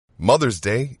Mother's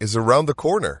Day is around the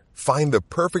corner. Find the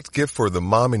perfect gift for the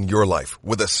mom in your life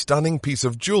with a stunning piece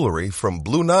of jewelry from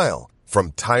Blue Nile.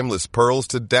 From timeless pearls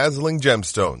to dazzling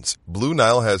gemstones, Blue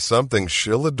Nile has something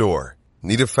she'll adore.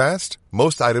 Need it fast?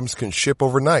 Most items can ship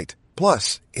overnight.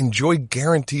 Plus, enjoy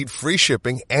guaranteed free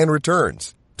shipping and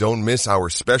returns. Don't miss our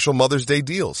special Mother's Day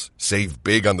deals. Save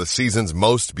big on the season's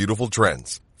most beautiful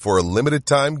trends. For a limited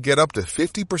time, get up to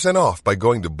 50% off by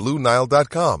going to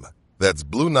BlueNile.com. That's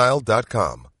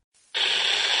BlueNile.com.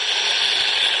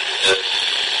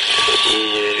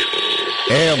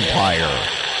 Empire.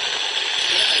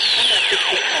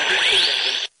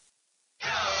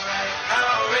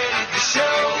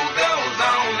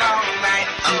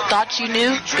 You thought you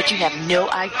knew, but you have no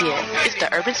idea. It's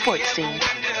the urban sports scene.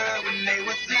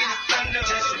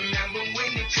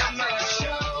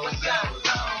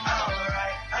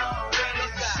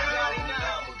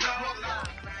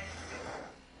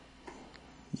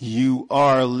 You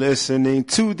are listening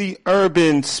to the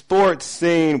Urban Sports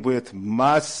Scene with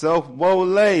myself,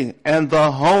 Wole, and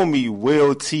the homie,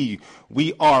 Will T.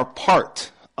 We are part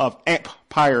of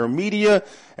Empire Media,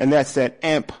 and that's at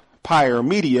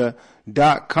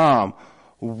empiremedia.com.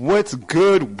 What's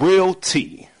good, Will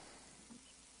T?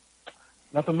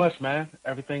 Nothing much, man.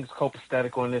 Everything's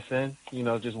copacetic on this end. You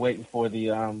know, just waiting for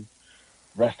the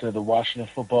rest of the Washington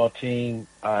football team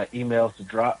emails to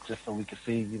drop, just so we can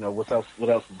see, you know, what else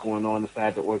is going on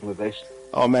inside the organization.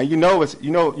 Oh man, you know this.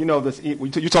 You're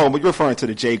talking. You're referring to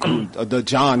the the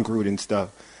John Gruden stuff.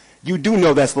 You do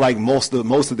know that's like most of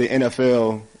the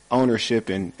NFL ownership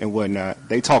and whatnot.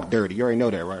 They talk dirty. You already know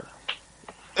that, right?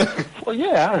 Well,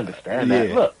 yeah, I understand that.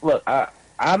 Yeah. Look, I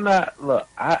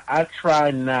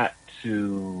try not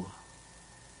to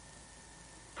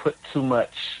put too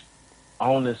much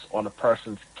onus on a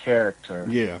person's character.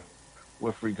 Yeah.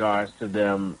 With regards to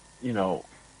them, you know,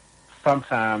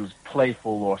 sometimes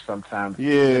playful or sometimes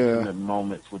intimate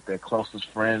moments with their closest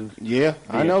friends. Yeah,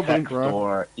 I know, text bro.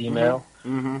 Or email.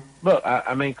 Mm-hmm. Look,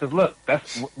 I mean, because look,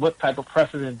 that's what type of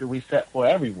precedent do we set for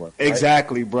everyone? Right?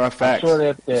 Exactly, bro. Facts. I'm sure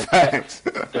that their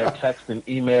texts and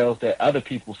emails that other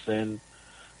people send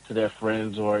to their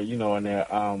friends or, you know, in their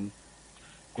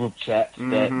group chats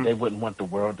that they wouldn't want the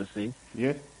world to see.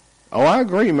 Yeah. Oh, I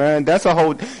agree, man. That's a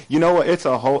whole, you know what, it's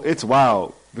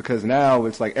wild because now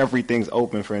it's like everything's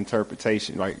open for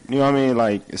interpretation. Like, you know what I mean?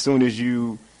 Like, as soon as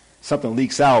something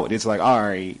leaks out, it's like, all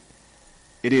right,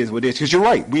 it is what it is. Because you're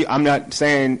right. I'm not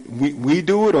saying we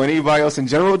do it or anybody else in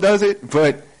general does it,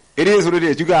 but it is what it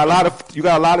is. You got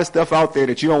a lot of stuff out there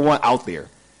that you don't want out there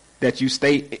that you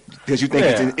state because you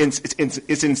think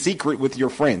it's in secret with your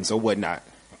friends or whatnot.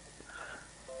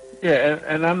 Yeah,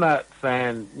 and I'm not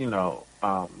saying, you know,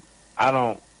 I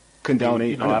don't condone it.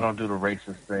 You know, I don't do the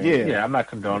racist thing. Yeah, I'm not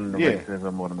condoning the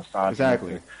racism or the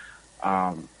misogyny.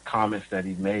 Comments that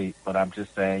he made, but I'm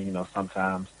just saying, you know,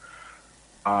 sometimes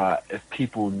if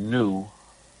people knew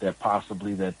that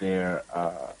possibly that their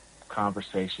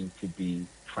conversation could be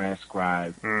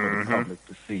transcribed for the public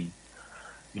to see,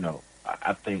 you know,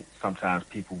 I think sometimes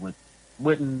people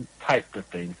wouldn't type the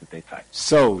things that they type.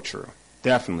 So true.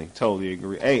 Definitely. Totally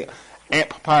agree. Hey,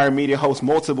 Empire Media hosts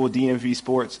multiple DMV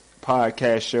sports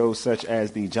podcast shows such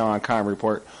as the John Keim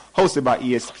Report, hosted by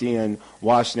ESPN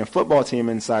Washington football team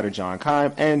insider John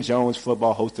Keim, and Jones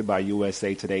Football, hosted by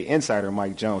USA Today insider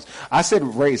Mike Jones. I said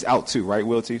Ray's out too, right,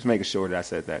 Will T? Just making sure that I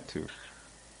said that too.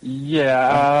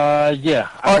 Yeah.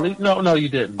 I believe, no, you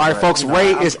didn't. All right, folks,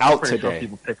 Ray is out today.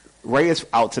 Sure Ray is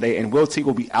out today, and Will T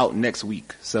will be out next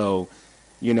week. So,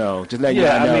 you know, just let you know.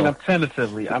 Yeah, I mean, I'm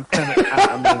tentatively.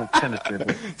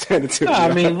 Tentatively. No,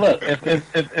 I mean, look,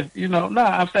 if you know,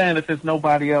 I'm saying if there's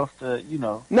nobody else to, you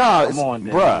know, come on,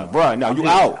 bruh, no, you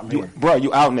out.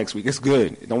 You out next week. It's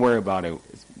good. Don't worry about it.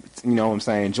 You know what I'm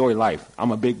saying? Enjoy life.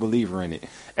 I'm a big believer in it.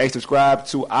 Hey, subscribe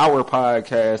to our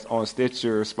podcast on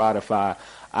Stitcher, Spotify,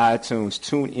 iTunes,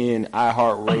 TuneIn,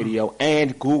 iHeartRadio,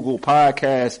 and Google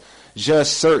Podcasts.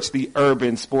 Just search the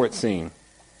Urban Sports Scene.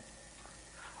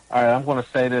 All right, I'm going to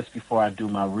say this before I do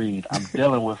my read. I'm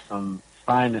dealing with some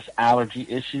sinus allergy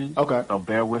issues. Okay. So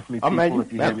bear with me, people,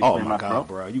 if you hear me clear my throat.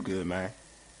 Bro, you good, man.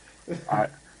 All right.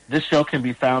 This show can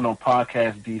be found on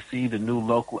Podcast DC, the new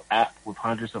local app with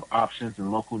hundreds of options and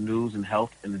local news and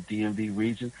health in the DMV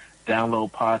region.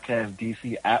 Download Podcast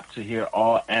DC app to hear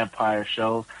all Empire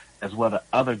shows as well as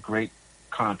other great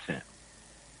content.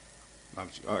 All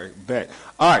right, bet.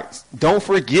 All right, don't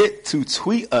forget to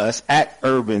tweet us at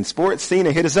Urban Sports Scene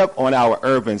and hit us up on our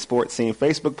Urban Sports Scene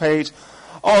Facebook page.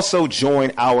 Also,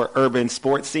 join our Urban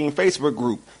Sports Scene Facebook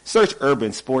group. Search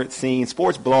Urban Sports Scene,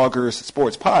 sports bloggers,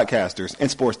 sports podcasters,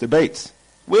 and sports debates.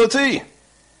 Will T.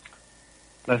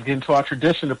 Let's get into our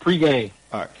tradition of pregame.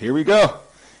 All right, here we go.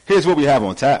 Here's what we have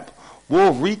on tap.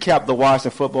 We'll recap the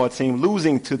Washington football team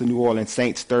losing to the New Orleans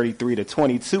Saints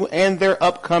 33-22 and their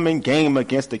upcoming game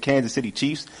against the Kansas City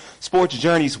Chiefs. Sports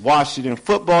Journey's Washington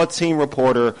football team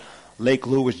reporter Lake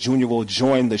Lewis Jr. will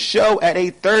join the show at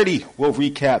 8:30. We'll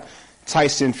recap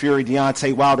Tyson Fury,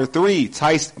 Deontay Wilder 3.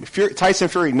 Tyson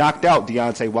Fury knocked out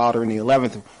Deontay Wilder in the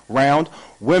 11th round.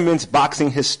 Women's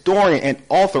boxing historian and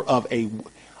author of a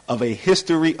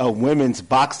history of women's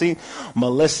boxing,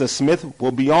 Melissa Smith,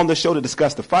 will be on the show to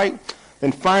discuss the fight.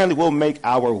 Then finally, we'll make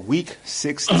our Week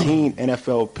 16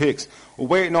 NFL picks. We're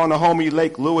waiting on the homie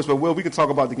Lake Lewis, but Will, we can talk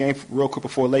about the game real quick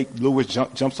before Lake Lewis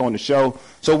jumps on the show.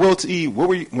 So, Will T,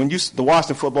 when the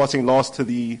Washington football team lost to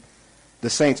the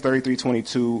Saints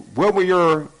 33-22, what were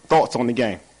your thoughts on the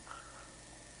game?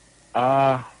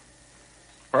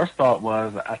 First thought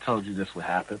was, I told you this would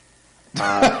happen.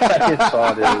 Second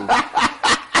thought is,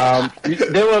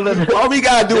 why we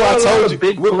gotta do I told you?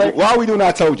 Why are we doing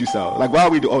I told you so? Like, why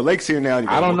are we do? Oh, Lake's here now.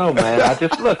 I don't know, man. I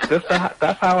just look.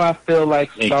 That's how I feel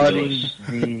like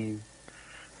starting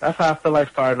That's how I feel like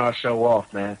starting our show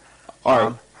off, man. All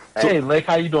right. Hey, Lake,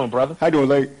 how you doing, brother? How you doing,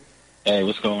 Lake? Hey,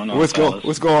 what's going on? What's going on,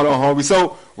 homie?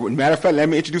 So, matter of fact, let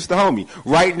me introduce the homie.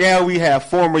 Right now, we have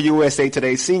former USA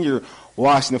Today senior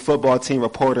Washington football team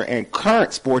reporter and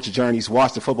current Sports Journey's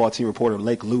Washington football team reporter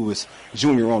Lake Lewis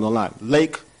Jr. on the line.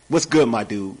 Lake, what's good, my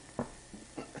dude?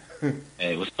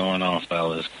 Hey, what's going on,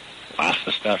 fellas? Lots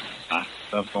of stuff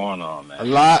going on, man.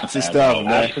 Lots of stuff,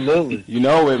 man. Absolutely. You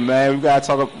know it, man. We gotta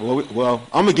talk. Well,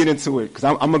 I'm gonna get into it because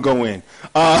I'm gonna go in.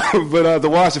 But the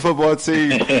Washington football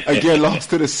team again lost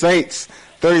to the Saints,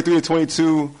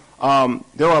 33-22.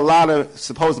 There were a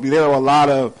lot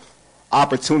of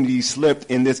opportunities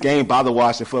slipped in this game by the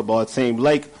Washington football team.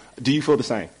 Lake, do you feel the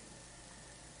same?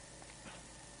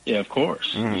 Yeah, of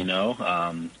course. Mm-hmm. You know,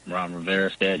 Ron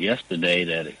Rivera said yesterday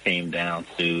that it came down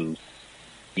to,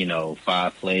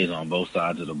 5 plays on both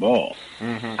sides of the ball.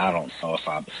 Mm-hmm. I don't know if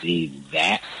I believe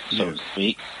that, so to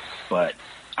speak, but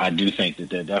I do think that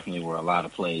there definitely were a lot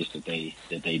of plays that they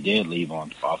did leave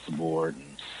off the board.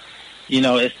 And,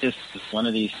 it's one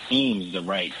of these teams that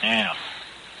right now,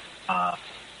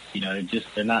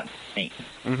 they're not Saints,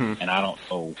 mm-hmm. and I don't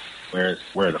know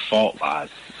where the fault lies.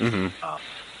 Mm-hmm.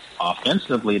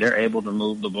 Offensively, they're able to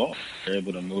move the ball. They're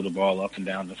able to move the ball up and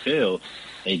down the field.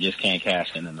 They just can't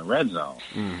cash in the red zone.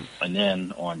 Mm-hmm. And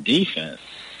then on defense,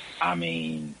 I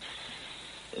mean,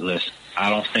 listen, I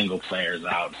don't single players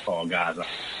out, call guys out,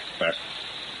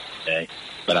 okay?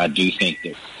 But I do think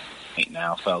that right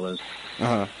now, fellas,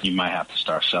 you might have to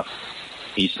start shuffling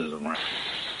pieces around.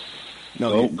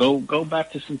 No, go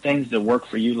back to some things that worked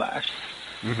for you last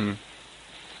year. Mm-hmm.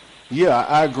 Yeah,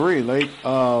 I agree. Like,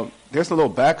 there's a little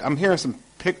back. I'm hearing some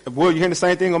Will, you hearing the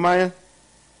same thing on my end?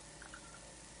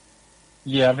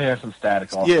 Yeah, I'm hearing some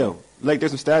static also. Yeah, like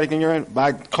there's some static in your end, but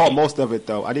I caught most of it,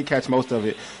 though. I did catch most of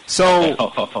it. So,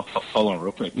 hold on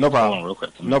real quick. No problem. Hold on real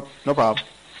quick. No problem.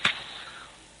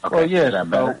 Okay, well, yeah, is that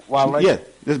better? Yeah,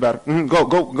 this is better. Mm-hmm. Go,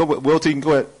 Will T,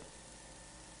 go ahead.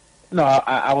 No,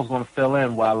 I was going to fill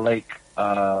in while Lake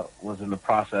was in the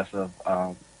process of,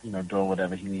 doing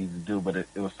whatever he needed to do, but it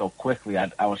was so quickly,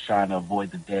 I was trying to avoid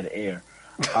the dead air.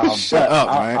 Shut up,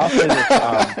 man. I'll say this.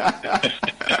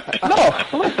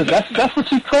 No, listen, that's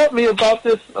what you taught me about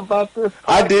this.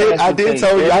 I did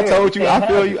tell you. I told you.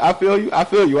 I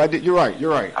feel you. I did. You're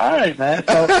right. All right, man.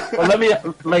 So, well,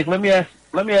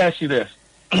 let me ask you this.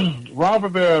 Ron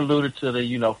Rivera alluded to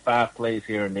the 5 plays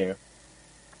here and there,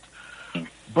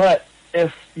 but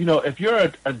if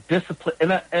you're a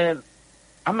discipline, and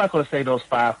I'm not going to say those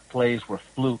 5 plays were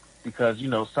fluke because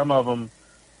some of them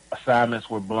assignments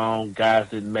were blown, guys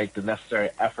didn't make the necessary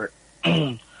effort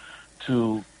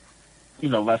to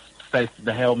let's say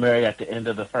the Hail Mary at the end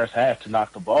of the first half to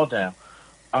knock the ball down.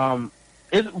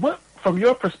 From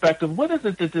your perspective, what is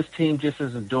it that this team just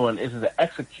isn't doing? Is it the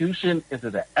execution? Is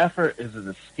it the effort? Is it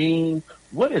the scheme?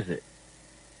 What is it?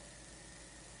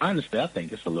 Honestly, I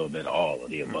think it's a little bit all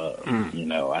of the above.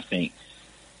 I think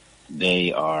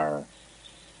they are, I'm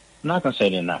not going to say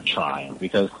they're not trying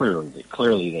because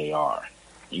clearly they are,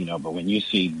 but when you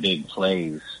see big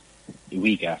plays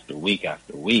week after week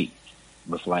after week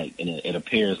with it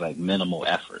appears like minimal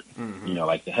effort,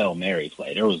 like the Hail Mary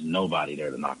play, there was nobody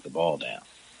there to knock the ball down.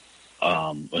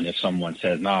 And if someone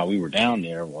says, we were down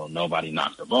there, well, nobody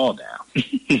knocked the ball down.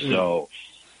 So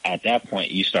at that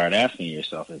point, you start asking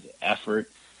yourself, is it effort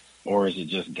or is it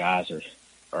just guys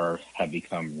have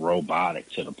become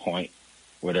robotic to the point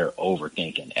where they're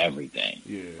overthinking everything?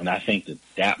 Yeah. And I think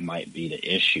that might be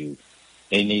the issue.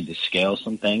 They need to scale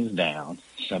some things down,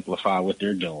 simplify what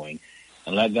they're doing,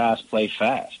 and let guys play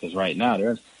fast. Because right now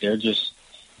they're just,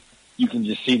 you can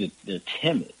just see that they're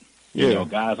timid. You know,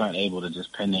 guys aren't able to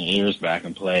just pin their ears back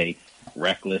and play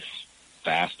reckless,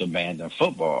 fast, abandoned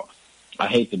football. I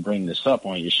hate to bring this up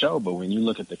on your show, but when you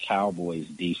look at the Cowboys'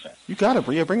 defense, you got to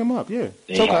bring them up. Yeah,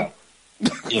 they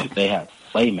have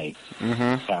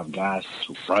playmakers, have guys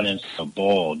who run into the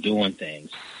ball, doing things,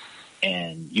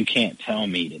 and you can't tell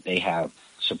me that they have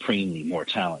supremely more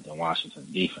talent than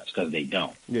Washington's defense, because they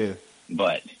don't. Yeah.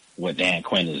 But what Dan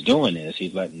Quinn is doing is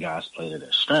he's letting guys play to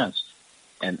their strengths.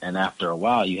 And after a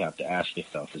while, you have to ask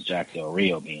yourself, is Jack Del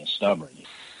Rio being stubborn?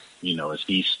 You know, is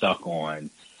he stuck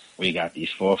on, we got these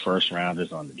 4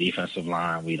 first-rounders on the defensive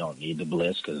line, we don't need the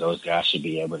blitz because those guys should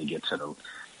be able to get to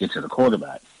the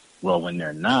quarterback. Well, when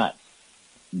they're not,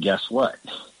 guess what?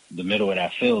 The middle of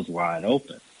that field is wide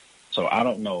open. So I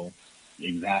don't know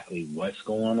exactly what's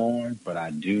going on, but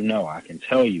I do know, I can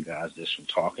tell you guys this from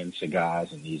talking to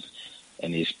guys in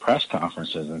these press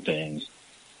conferences and things,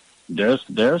 there's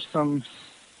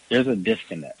a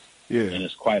disconnect, and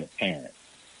it's quite apparent.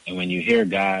 And when you hear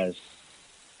guys,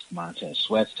 Montez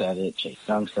Sweat said it, Chase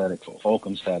Young said it, Phil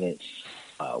Holcomb said it,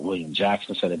 William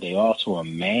Jackson said it, they all to a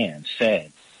man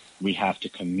said, we have to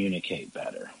communicate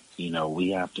better. You know,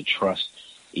 we have to trust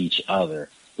each other,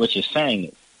 which is saying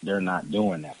that they're not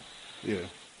doing that. Yeah.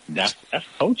 That's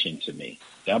coaching to me.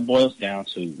 That boils down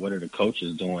to what are the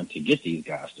coaches doing to get these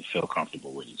guys to feel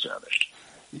comfortable with each other.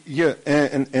 Yeah,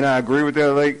 and I agree with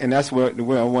that, like, and that's where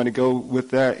I want to go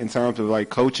with that in terms of like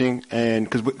coaching, and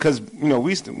because you know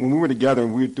when we were together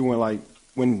and we were doing like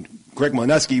when Greg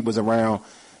Monusky was around,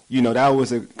 you know, that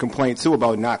was a complaint too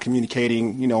about not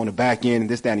communicating, you know, on the back end and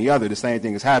this, that, and the other. The same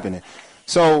thing is happening.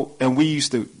 So, and we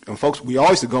always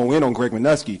used to go in on Greg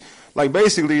Monusky. Like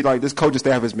basically, like this coaching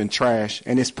staff has been trash,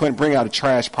 and it's bring out a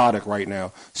trash product right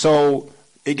now. So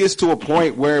it gets to a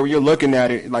point where you're looking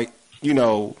at it like, you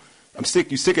know,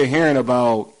 you're sick of hearing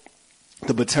about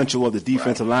the potential of the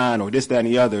defensive line or this, that, and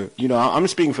the other. You know, I'm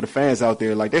speaking for the fans out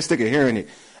there. Like, they're sick of hearing it.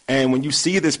 And when you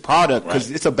see this product, because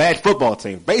it's a bad football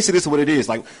team. Basically, this is what it is.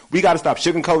 Like, we got to stop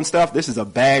sugarcoating stuff. This is a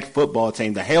bad football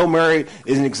team. The Hail Mary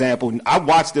is an example. I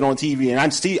watched it on TV, and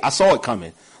I saw it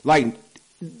coming. Like,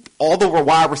 all the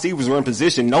wide receivers were in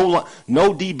position. No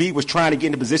DB was trying to get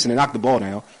into position and knock the ball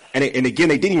down. And again,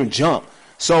 they didn't even jump.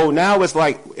 So now it's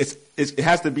like it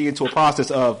has to be into a process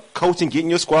of coaching,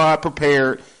 getting your squad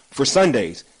prepared for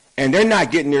Sundays. And they're not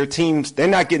getting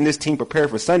this team prepared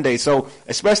for Sundays. So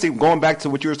especially going back to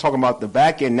what you were talking about, the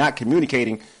back end not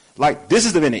communicating, like this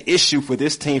has been an issue for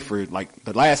this team for like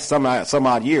the last some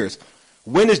odd years.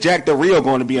 When is Jack Del Rio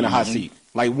going to be in a hot seat?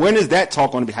 Like, when is that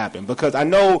talk going to happen? Because I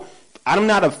know I'm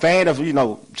not a fan of, you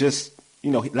know, just, you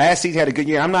know, last season had a good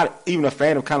year. I'm not even a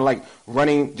fan of kind of like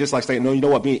running, just like saying, no, you know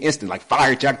what, being instant, like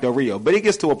fire Jack Del Rio. But it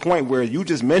gets to a point where you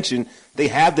just mentioned they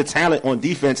have the talent on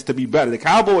defense to be better. The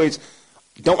Cowboys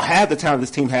don't have the talent this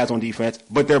team has on defense,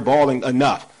 but they're balling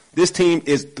enough. This team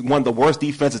is one of the worst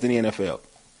defenses in the NFL.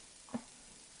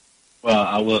 Well,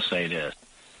 I will say this.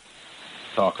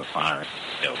 Talk of firing.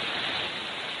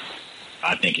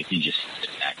 I think if you just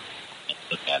sit back and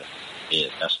look at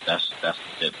it, that's a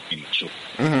bit premature.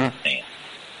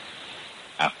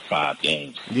 After 5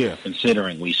 games. Yeah.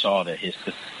 Considering we saw that his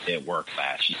system did work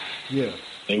last year. Yeah.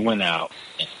 They went out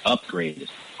and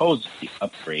supposedly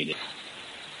upgraded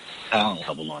talent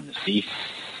level on this defense,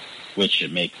 which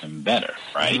should make them better,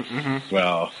 right?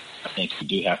 Well, I think you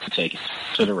do have to take into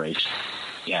consideration.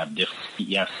 You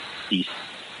have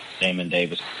Damon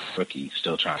Davis, rookie,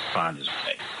 still trying to find his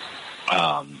way.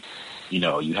 You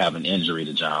know, you have an injury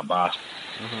to John Boston.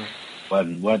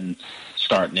 Wasn't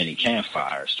starting any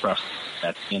campfires. Trust me,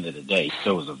 at the end of the day, he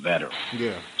still was a veteran.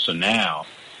 Yeah. So now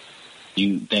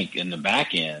you think in the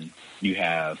back end you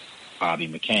have Bobby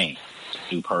McCain,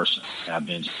 new person. You have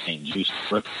Benjamin St. Juice,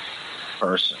 rookie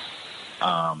person.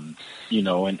 You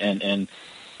know, and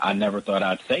I never thought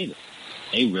I'd say this.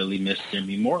 They really missed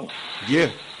Jimmy Moreland. Yeah.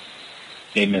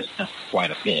 They missed him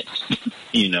quite a bit.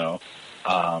 You know,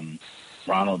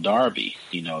 Ronald Darby,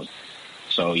 you know,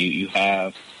 so you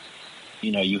have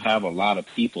a lot of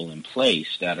people in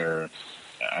place that are,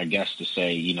 I guess to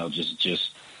say, you know,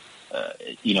 just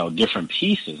you know, different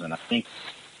pieces. And I think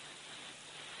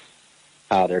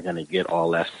how they're going to get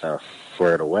all that stuff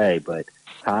squared away. But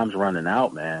time's running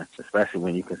out, man, especially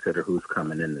when you consider who's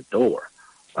coming in the door.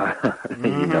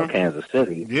 You know, Kansas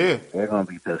City, they're going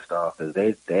to be pissed off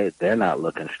because they're not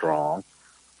looking strong.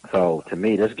 So to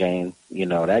me, this game, you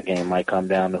know, that game might come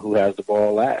down to who has the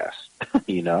ball last,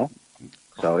 you know?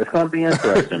 So it's going to be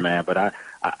interesting, man. But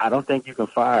I don't think you can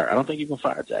fire. I don't think you can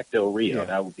fire Jack Del Rio. Yeah.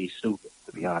 That would be stupid,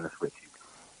 to be honest with you.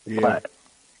 Yeah. But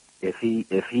if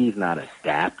he's not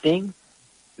adapting,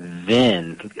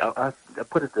 then I'll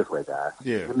put it this way, guys.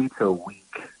 Yeah. Give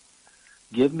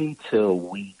me till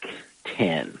week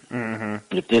 10.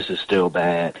 Mm-hmm. If this is still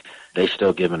bad, they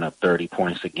still giving up 30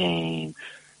 points a game.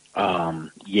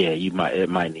 It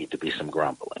might need to be some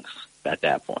grumblings at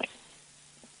that point.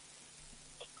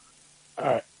 All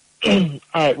right. All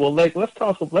right. Well,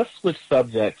 let's switch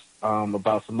subjects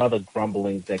about some other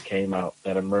grumblings that came out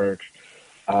that emerged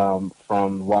from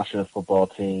the Washington football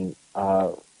team,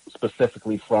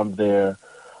 specifically from their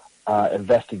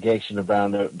investigation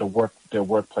around their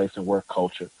workplace and work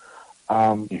culture.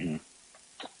 Mm-hmm.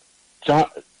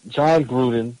 John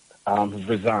Gruden has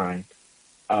resigned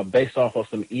based off of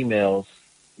some emails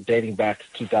dating back to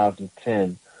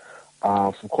 2010,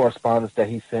 some correspondence that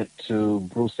he sent to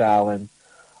Bruce Allen,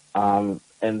 and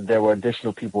there were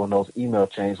additional people in those email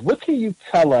chains. What can you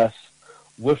tell us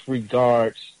with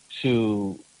regards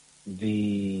to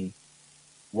the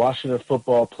Washington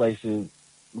football teams?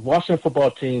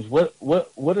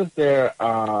 What is their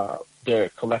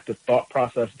collective thought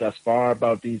process thus far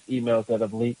about these emails that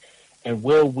have leaked, and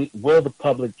will the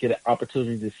public get an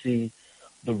opportunity to see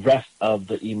the rest of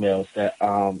the emails that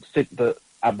I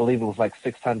believe it was like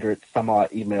 600 some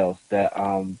odd emails that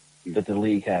the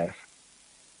league has?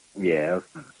 Yeah,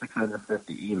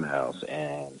 650 emails,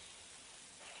 and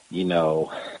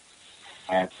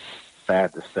it's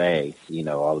sad to say,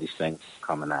 all these things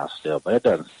coming out still, but it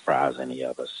doesn't surprise any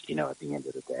of us, at the end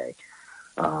of the day.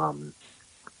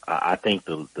 I think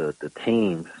the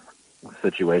team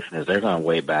situation is they're going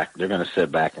to sit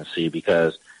back and see,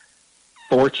 because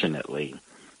fortunately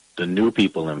the new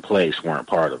people in place weren't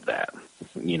part of that,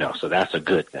 so that's a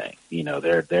good thing.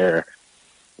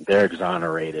 They're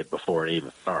exonerated before it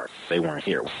even starts. They weren't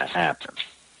here when that happened.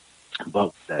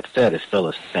 But that said, it's still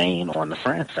a stain on the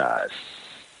franchise.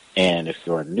 And if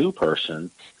you're a new person,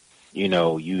 you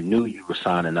knew you were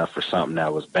signing up for something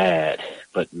that was bad,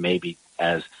 but maybe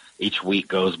as each week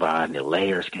goes by and the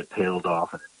layers get peeled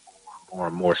off and more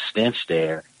and more stench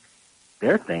there,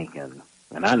 they're thinking,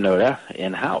 and I know that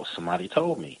in-house, somebody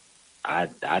told me, I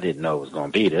didn't know it was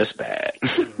going to be this bad.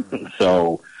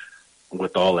 So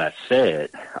with all that said,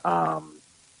 Ron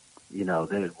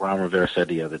Rivera said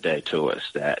the other day to us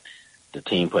that the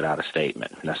team put out a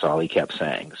statement, and that's all he kept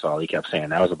saying.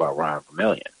 That was about Ryan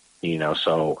Vermillion.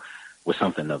 So with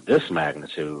something of this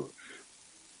magnitude,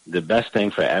 the best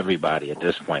thing for everybody at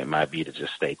this point might be to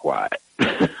just stay quiet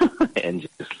and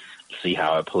just see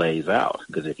how it plays out.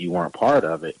 Because if you weren't part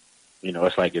of it,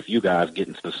 it's like if you guys get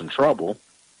into some trouble.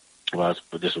 Well,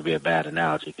 this would be a bad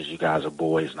analogy because you guys are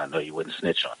boys, and I know you wouldn't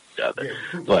snitch on each other. Yeah,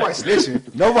 nobody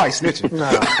snitching. No, ain't no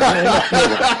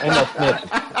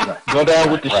snitching. Go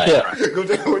down with the ship. Right. Go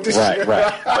down with the ship.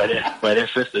 Right. But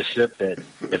if it's the ship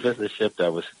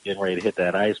that was getting ready to hit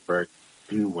that iceberg,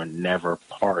 you were never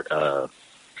part of.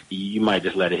 You might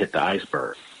just let it hit the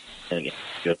iceberg, and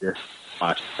you'll just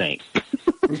watch it sink.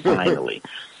 Finally,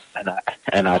 and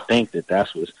I think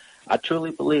that's what. I truly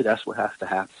believe that's what has to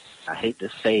happen. I hate to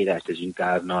say that because you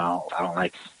guys know I don't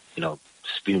like,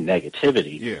 spew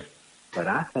negativity. Yeah. But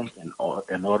I think in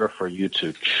order for you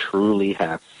to truly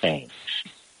have change,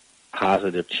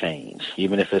 positive change,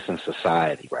 even if it's in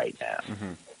society right now,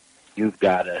 mm-hmm. you've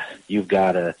got to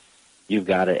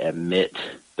admit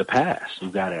the past.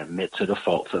 You've got to admit to the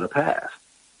faults of the past.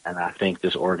 And I think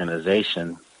this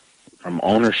organization, from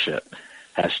ownership,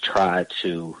 has tried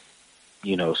to,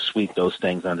 sweep those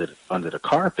things under the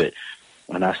carpet.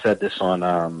 And I said this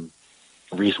on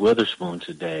Reese Witherspoon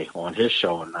today on his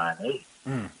show on 980,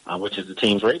 which is the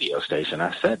team's radio station.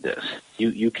 I said this.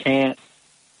 You can't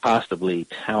possibly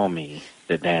tell me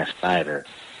that Dan Snyder,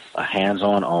 a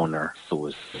hands-on owner who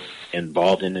was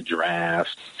involved in the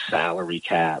drafts, salary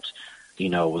caps,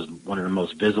 was one of the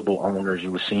most visible owners.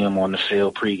 You would see him on the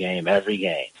field pregame, every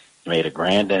game, made a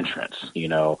grand entrance.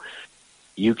 You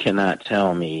cannot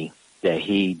tell me that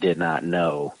he did not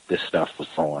know this stuff was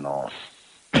going on.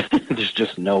 There's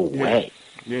just no way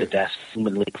that that's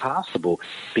humanly possible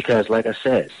because, like I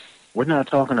said, we're not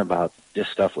talking about this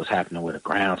stuff was happening with a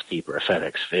groundskeeper at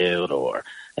FedEx Field or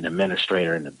an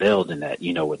administrator in the building that,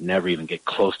 would never even get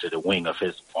close to the wing of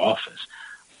his office.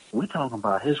 We're talking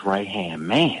about his right-hand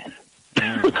man.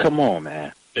 Come on,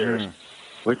 man.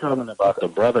 We're talking about the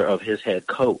brother of his head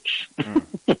coach.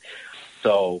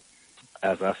 So,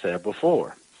 as I said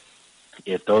before,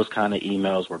 if those kind of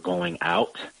emails were going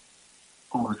out,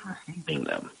 who was receiving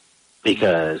them?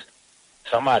 Because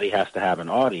somebody has to have an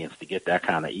audience to get that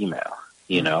kind of email,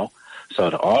 So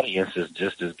the audience is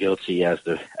just as guilty as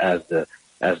the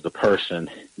person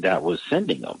that was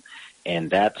sending them. And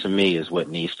that to me is what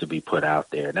needs to be put out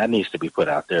there. That needs to be put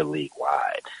out there league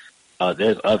wide.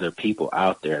 there's other people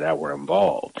out there that were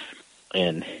involved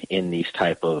in these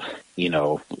type of, in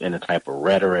the type of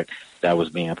rhetoric that was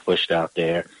being pushed out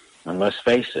there. And let's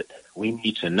face it, we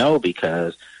need to know,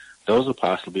 because those are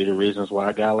possibly the reasons why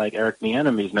a guy like Eric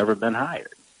Bieniemy's never been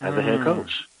hired as a head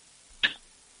coach.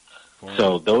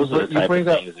 So those are the type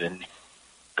of things.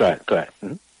 Go ahead.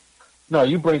 Mm-hmm. No,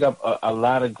 you bring up a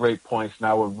lot of great points, and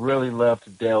I would really love to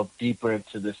delve deeper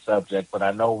into this subject, but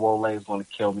I know Wole's going to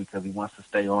kill me because he wants to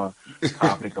stay on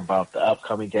topic about the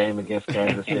upcoming game against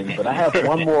Kansas City. But I have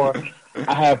one more.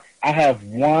 I have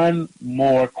one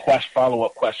more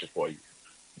follow-up question for you.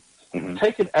 Mm-hmm.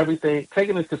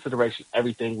 Taking into consideration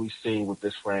everything we've seen with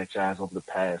this franchise over the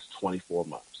past 24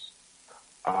 months,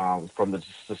 from the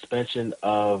suspension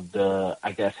of the,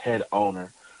 head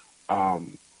owner,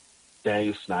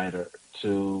 Daniel Snyder,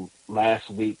 to last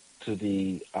week to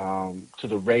the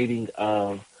rating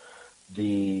of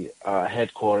the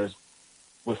headquarters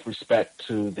with respect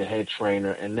to the head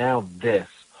trainer, and now this.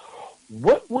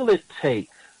 What will it take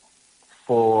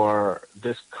for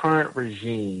this current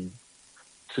regime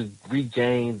to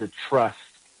regain the trust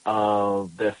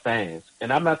of their fans?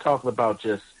 And I'm not talking about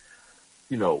just,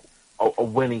 a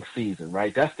winning season,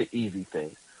 right? That's the easy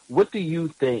thing. What do you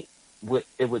think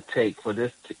it would take for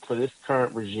this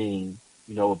current regime,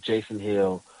 of Jason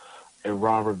Hill and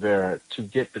Ron Rivera, to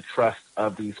get the trust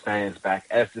of these fans back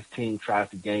as this team tries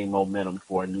to gain momentum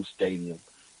for a new stadium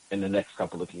in the next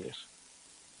couple of years?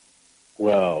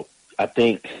 Well, I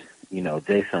think,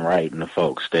 Jason Wright and the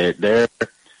folks, they're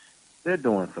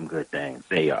doing some good things.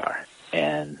 They are.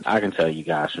 And I can tell you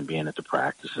guys from being at the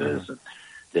practices,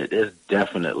 that there's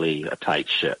definitely a tight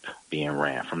ship being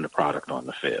ran from the product on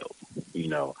the field.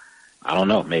 I don't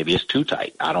know. Maybe it's too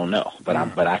tight. I don't know. But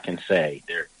I can say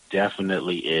there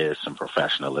definitely is some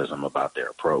professionalism about their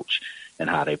approach and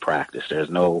how they practice. There's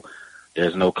no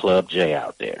Club J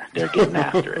out there. They're getting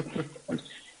after it.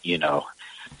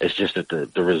 It's just that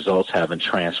the results haven't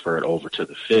transferred over to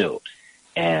the field.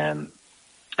 And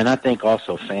I think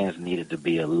also fans needed to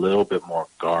be a little bit more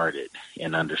guarded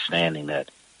in understanding that,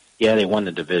 yeah, they won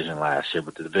the division last year,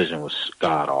 but the division was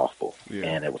god awful. Yeah.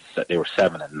 And they were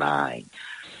 7-9.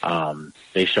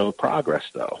 They showed progress,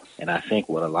 though. And I think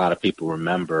what a lot of people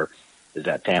remember is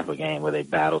that Tampa game where they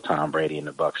battled Tom Brady and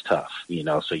the Bucs tough,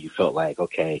 so you felt like,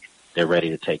 okay, they're ready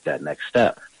to take that next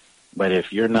step. But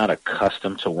if you're not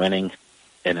accustomed to winning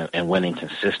and winning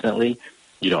consistently,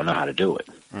 you don't know how to do it.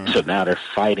 So now they're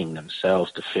fighting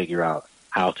themselves to figure out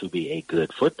how to be a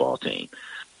good football team.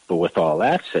 But with all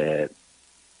that said,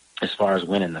 as far as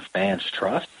winning the fans'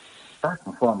 trust, first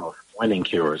and foremost, winning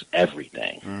cures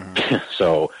everything.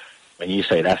 So when you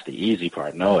say that's the easy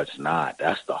part, no, it's not.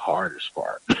 That's the hardest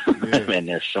part. And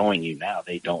they're showing you now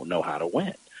they don't know how to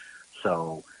win.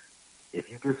 So if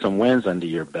you get some wins under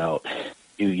your belt,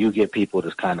 you get people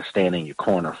to kind of stand in your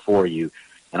corner for you.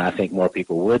 And I think more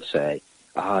people would say,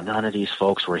 none of these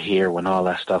folks were here when all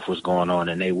that stuff was going on.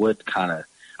 And they would kind of,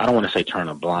 I don't want to say turn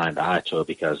a blind eye to it,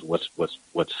 because what's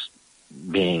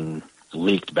being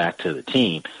leaked back to the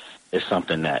team is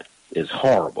something that is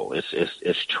horrible.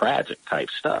 It's tragic type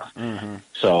stuff.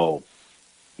 So,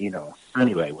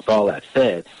 anyway, with all that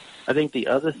said, I think the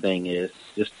other thing is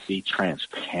just to be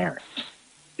transparent,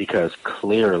 because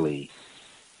clearly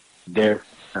there's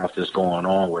stuff that's going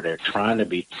on where they're trying to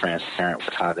be transparent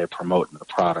with how they're promoting the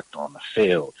product on the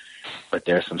field, but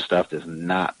there's some stuff that's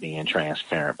not being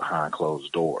transparent behind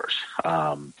closed doors.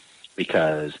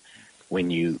 Because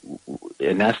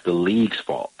and that's the league's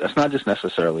fault. That's not just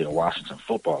necessarily a Washington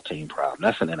football team problem.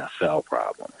 That's an NFL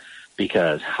problem.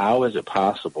 Because how is it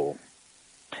possible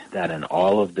that in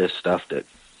all of this stuff that,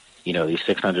 these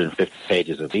 650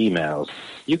 pages of emails,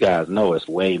 you guys know it's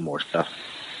way more stuff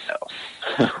than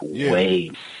else.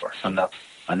 Way more.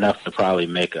 Enough to probably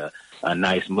make a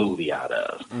nice movie out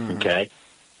of. Okay?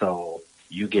 So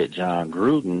you get John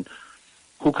Gruden,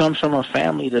 who comes from a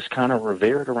family that's kind of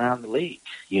revered around the league,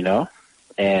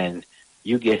 and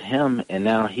you get him, and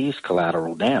now he's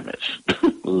collateral damage,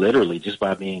 literally just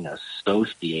by being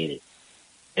associated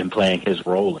and playing his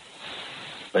role.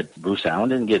 But Bruce Allen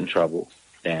didn't get in trouble.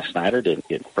 Dan Snyder didn't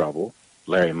get in trouble.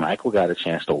 Larry Michael got a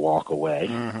chance to walk away.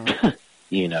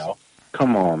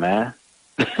 Come on, man.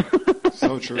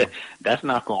 So true. That's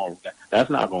not going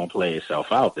to play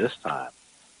itself out this time.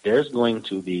 There's going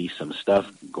to be some stuff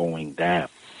going down,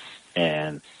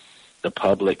 and the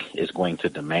public is going to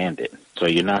demand it. So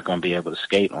you're not going to be able to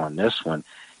skate on this one.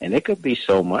 And it could be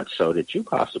so much so that you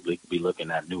possibly could be looking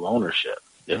at new ownership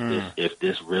if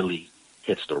this really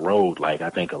hits the road like I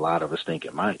think a lot of us think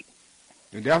it might.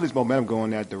 There definitely is momentum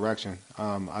going that direction.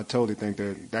 I totally think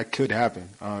that could happen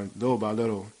little by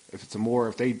little.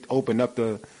 If they open up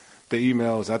the the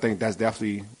emails. I think that's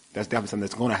definitely something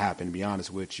that's going to happen, to be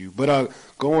honest with you. But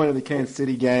going to the Kansas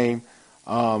City game,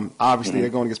 obviously they're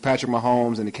going against Patrick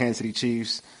Mahomes and the Kansas City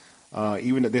Chiefs.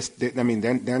 Even though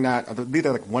they're not. I believe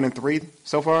they're like 1-3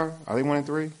 so far. Are they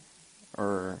 1-3,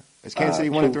 or is Kansas City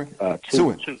 1-3?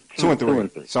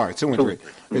 2-3. Sorry, 2-3.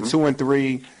 They're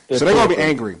 2-3. So they're going to be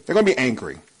angry. They're going to be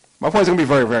angry. My point is going to be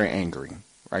very, very angry.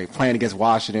 Right, playing against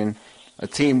Washington, a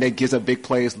team that gives up big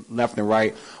plays left and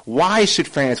right. Why should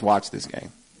fans watch this game?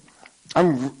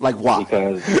 I'm like, why?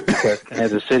 Because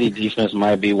Kansas City defense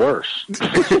might be worse.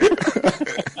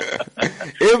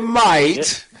 It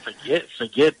might.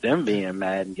 Forget them being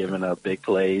mad and giving up big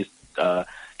plays.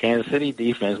 Kansas City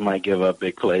defense might give up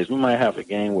big plays. We might have a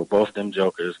game where both them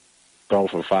jokers throw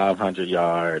for 500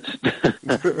 yards.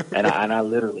 and I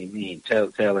literally mean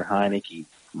Taylor Heineke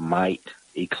might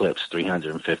eclipse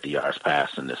 350 yards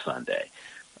passing this Sunday.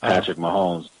 Patrick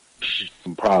Mahomes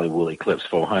probably will eclipse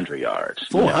 400 yards.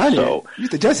 400? So, you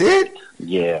think that's it?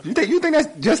 Yeah. You think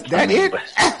that's just that it?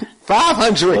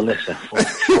 500. Well, listen,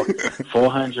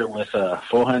 400 with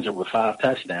 5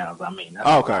 touchdowns. I mean, that's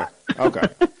okay.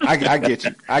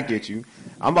 I get you.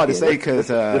 I'm about to say because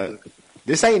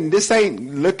this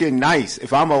ain't looking nice.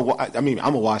 If I'm a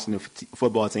Washington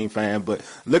football team fan, but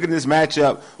look at this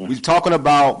matchup.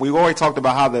 We already talked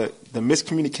about how the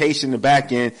miscommunication in the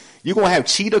back end. You're gonna have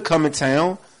Cheetah coming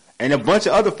town and a bunch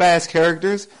of other fast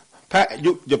characters.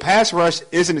 Your pass rush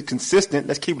isn't consistent.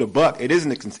 Let's keep it a buck. It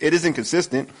isn't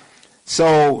consistent.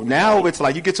 So now it's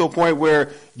like you get to a point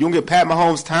where you don't get Pat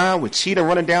Mahomes time with Cheetah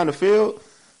running down the field,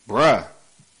 bruh.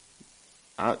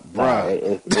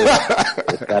 It's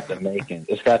got the makings.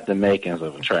 It's got the makings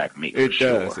of a track meet. It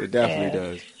does. Sure. It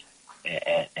definitely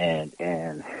does.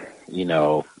 And you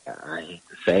know, I hate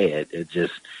to say it,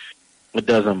 it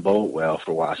doesn't bode well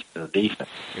for Washington's defense.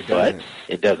 But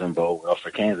it doesn't bode well for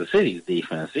Kansas City's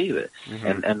defense either.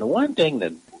 Mm-hmm. And the one thing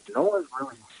that no one's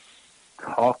really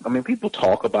people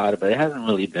talk about it, but it hasn't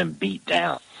really been beat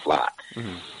down a lot.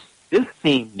 Mm-hmm. This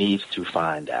team needs to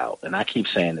find out, and I keep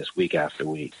saying this week after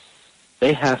week.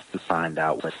 They have to find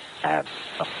out what have.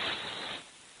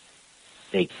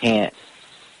 They can't.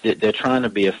 They're trying to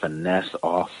be a finesse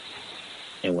off,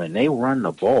 and when they run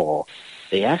the ball,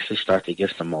 they actually start to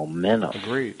get some momentum.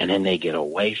 Agreed. And then they get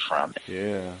away from it.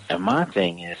 Yeah. And my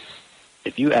thing is,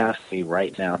 if you ask me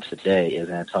right now today, is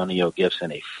Antonio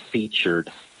Gibson a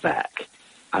featured back?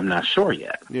 I'm not sure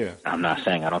yet. Yeah. I'm not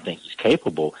saying I don't think he's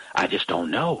capable. I just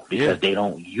don't know because they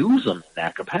don't use him in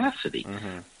that capacity.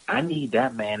 Mm-hmm. I need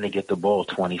that man to get the ball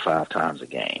 25 times a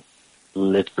game,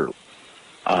 literally.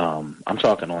 I'm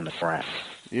talking on the ground.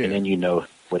 Yeah. And then you know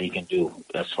what he can do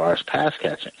as far as pass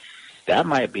catching. That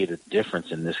might be the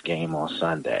difference in this game on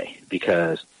Sunday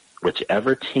because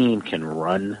whichever team can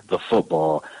run the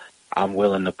football, I'm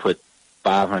willing to put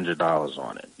 $500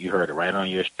 on it. You heard it right on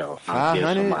your show. I'll give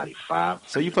somebody $500.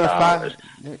 So you put $500?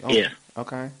 Yeah.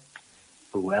 Okay.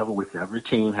 Whichever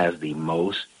team has the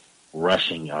most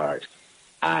rushing yards,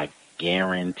 I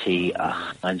guarantee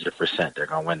 100% they're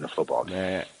going to win the football game.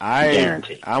 Man,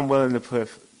 guarantee. I'm willing to put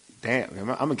 – damn,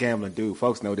 I'm a gambling dude.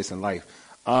 Folks know this in life.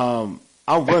 I'm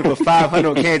willing to put $500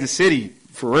 on Kansas City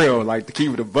for real, like to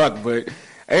keep it a buck. But,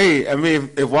 hey, I mean,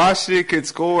 if Washington could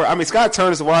score – Scott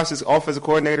Turner's Washington's offensive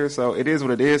coordinator, so it is what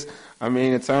it is.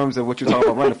 In terms of what you're talking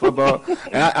about running football.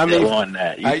 And still on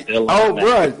that.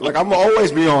 Bro, like I'm gonna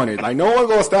always be on it. Like no one's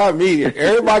gonna stop me.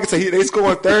 Everybody can say they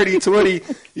scoring 30, 20.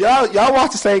 Y'all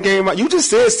watch the same game. You just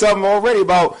said something already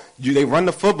about they run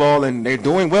the football and they're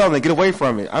doing well and they get away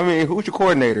from it. Who's your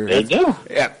coordinator? They do.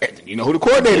 Yeah, you know who the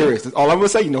coordinator is. That's all I'm gonna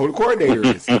say. You know who the coordinator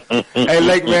is. Hey,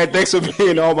 Lake, man, thanks for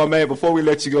being on, my man. Before we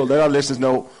let you go, let our listeners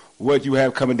know what you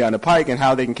have coming down the pike and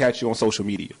how they can catch you on social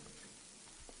media.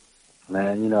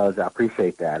 Man, I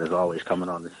appreciate that, as always, coming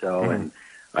on the show. And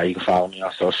you can follow me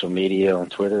on social media, on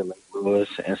Twitter, Lake Lewis,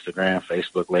 Instagram,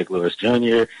 Facebook, Lake Lewis Jr.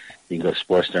 You can go to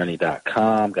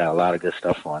sportsjourney.com. Got a lot of good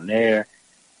stuff on there.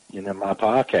 And then my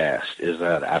podcast is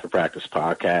the After Practice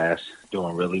Podcast,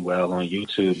 doing really well on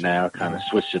YouTube now. Kind of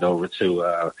switched it over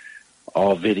to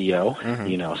all video,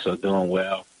 so doing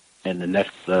well. And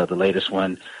the latest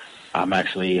one, I'm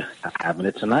actually having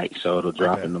it tonight, so it'll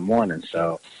drop in the morning.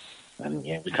 So. And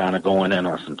we're kind of going in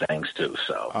on some things too.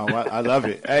 So I love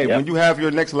it. Hey, when you have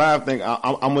your next live thing,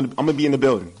 I'm gonna be in the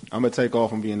building. I'm gonna take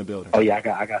off and be in the building. Oh yeah,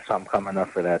 I got something coming up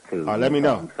for that too. All right, let me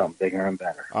know. Something bigger and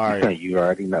better. All right, you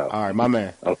already know. All right, my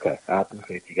man. Okay, I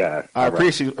appreciate you guys. I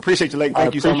appreciate you, Lake.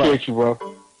 Thank you so much. I appreciate you, bro.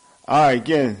 All right,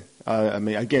 again,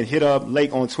 hit up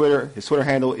Lake on Twitter. His Twitter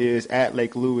handle is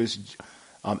 @LakeLewis.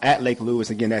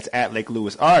 @LakeLewis. Again, that's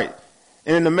 @LakeLewis. All right,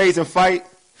 in an amazing fight.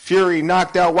 Fury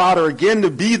knocked out Wilder again to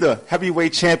be the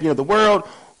heavyweight champion of the world.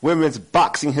 women's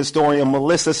boxing historian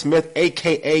Melissa Smith,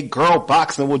 a.k.a. Girl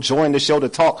Boxing, will join the show to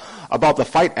talk about the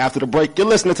fight after the break. You're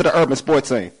listening to the Urban Sports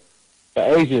Scene.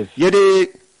 The ages. You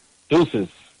dig? Deuces.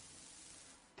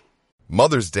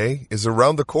 Mother's Day is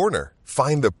around the corner.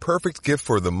 Find the perfect gift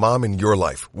for the mom in your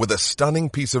life with a stunning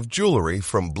piece of jewelry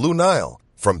from Blue Nile.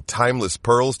 From timeless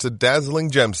pearls to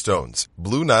dazzling gemstones,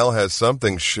 Blue Nile has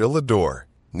something she'll adore.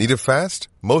 Need it fast?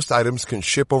 Most items can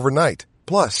ship overnight.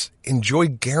 Plus, enjoy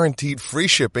guaranteed free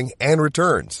shipping and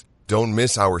returns. Don't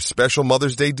miss our special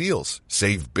Mother's Day deals.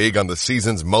 Save big on the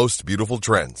season's most beautiful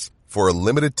trends. For a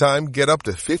limited time, get up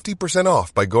to 50%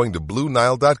 off by going to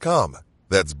BlueNile.com.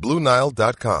 That's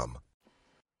BlueNile.com.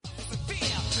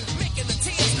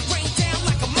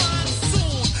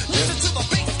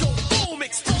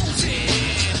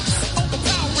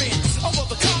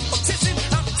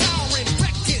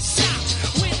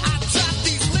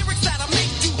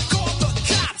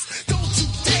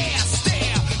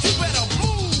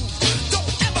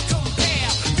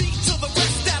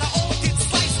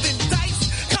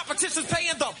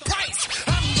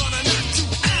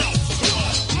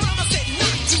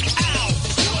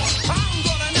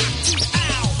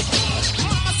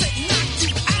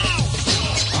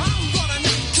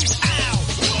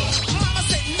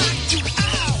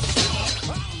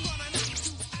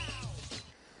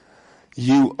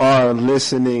 You are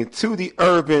listening to the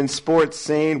Urban Sports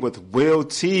Scene with Will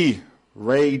T.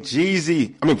 Ray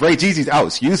Jeezy's out.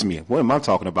 Excuse me. What am I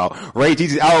talking about? Ray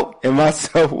Jeezy's out and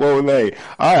myself, Wole. All right,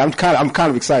 I'm kind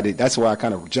of excited. That's why I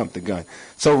kind of jumped the gun.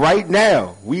 So right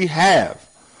now we have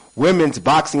women's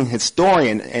boxing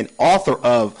historian and author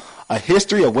of A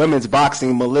History of Women's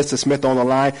Boxing, Melissa Smith, on the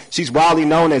line. She's widely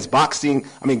known as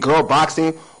Girl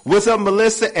Boxing. What's up,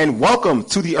 Melissa? And welcome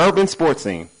to the Urban Sports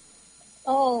Scene.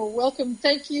 Oh, welcome.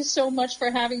 Thank you so much for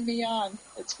having me on.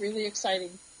 It's really exciting.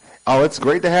 Oh, it's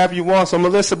great to have you on. So,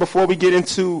 Melissa, before we get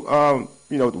into,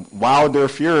 Wilder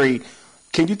Fury,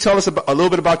 can you tell us a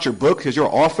little bit about your book? Because you're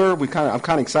an author. I'm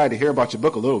kind of excited to hear about your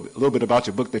book a little bit about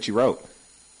your book that you wrote.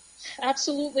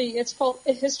 Absolutely. It's called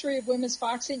A History of Women's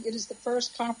Boxing. It is the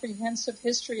first comprehensive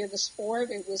history of the sport.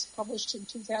 It was published in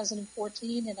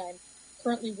 2014, and I'm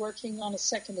currently working on a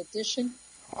second edition.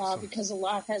 Awesome. Because a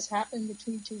lot has happened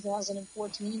between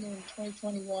 2014 and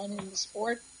 2021 in the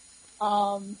sport.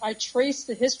 I trace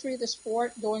the history of the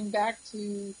sport going back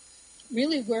to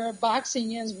really where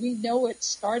boxing as we know it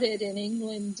started in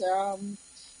England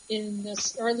in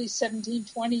the early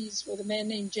 1720s with a man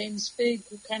named James Figg,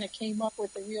 who kind of came up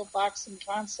with the real boxing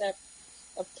concept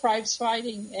of prize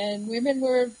fighting. And women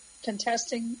were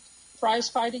contesting prize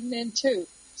fighting then too.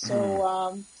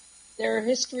 So their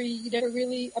history never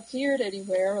really appeared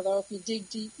anywhere, although if you dig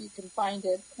deep, you can find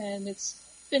it. And it's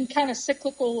been kind of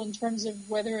cyclical in terms of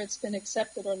whether it's been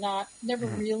accepted or not. Never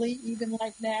really, even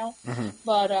like now.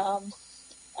 But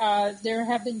there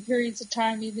have been periods of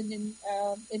time, even in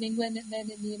England and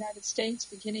then in the United States,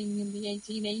 beginning in the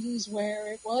 1880s, where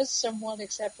it was somewhat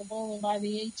acceptable. And by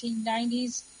the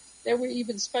 1890s, there were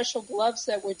even special gloves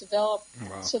that were developed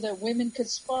so that women could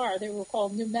spar. They were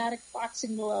called pneumatic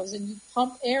boxing gloves, and you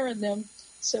pump air in them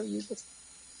so you could.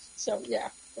 So yeah,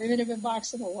 women have been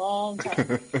boxing a long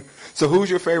time. So who's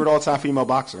your favorite all-time female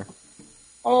boxer?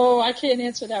 Oh, I can't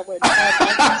answer that one.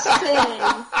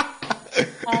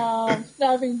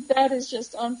 I mean, that is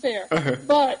just unfair.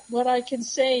 But what I can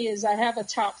say is I have a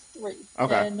top three.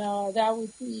 Okay. And that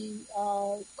would be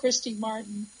Christy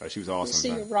Martin, she was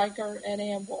awesome, Lucia Riker, and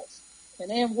Ann Wolfe.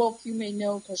 And Ann Wolfe you may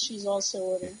know because she's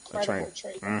also an incredible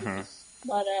trainer.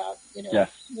 But,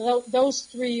 those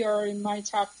three are in my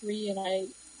top three, and I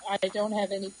don't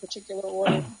have any particular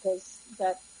order because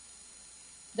that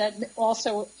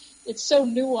also, it's so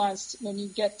nuanced when you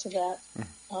get to that.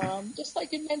 Just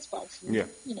like in men's boxing,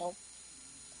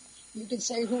 you can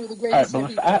say who are the greatest. All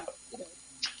right,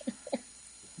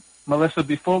 Melissa,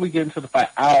 before we get into the fight,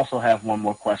 I also have one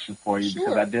more question for you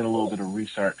because I did a little bit of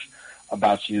research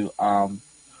about you.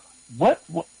 What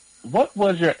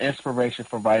was your inspiration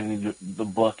for writing the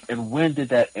book, and when did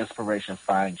that inspiration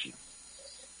find you?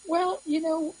 Well,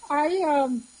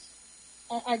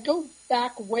 I go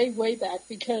back way back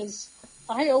because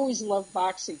I always loved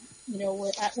boxing.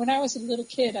 When I was a little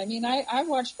kid, I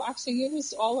watched boxing. It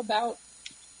was all about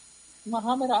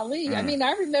Muhammad Ali. I mean,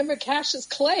 I remember Cassius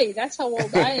Clay. That's how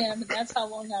old I am, and that's how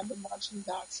long I've been watching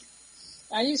boxing.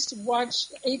 I used to watch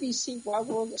ABC Wild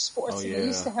World of Sports, and they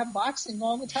used to have boxing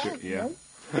all the time,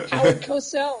 Howard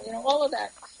Cosell, all of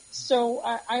that. So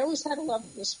I always had a love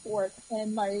for the sport,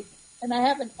 and I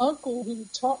have an uncle who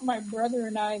taught my brother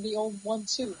and I the old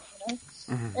 1-2,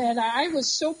 And I was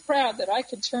so proud that I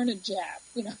could turn a jab,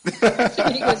 He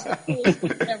was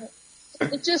whatever.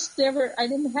 it just never, I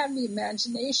didn't have the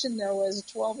imagination, though, as a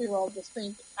 12-year-old to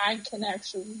think I can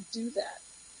actually do that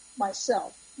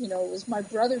myself. You know, it was my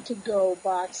brother could go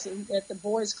boxing at the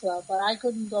boys' club, but I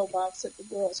couldn't go box at the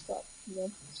girls' club, you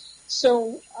know.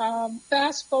 So,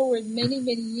 fast forward many,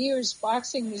 many years,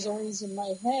 boxing was always in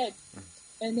my head.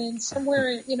 And then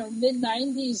somewhere, you know,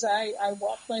 mid-90s, I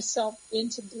walked myself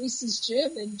into Gleason's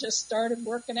gym and just started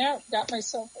working out. Got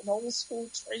myself an old school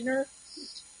trainer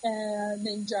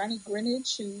named Johnny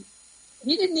Greenidge, who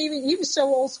he was so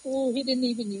old school, he didn't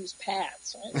even use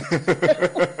pads,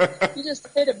 right? He just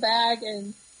hit a bag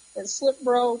and slip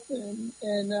rope and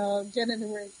get in the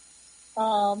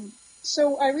ring.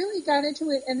 So I really got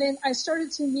into it, and then I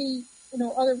started to meet, you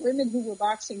know, other women who were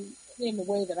boxing in the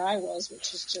way that I was,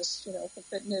 which is just, you know, for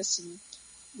fitness and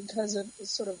because of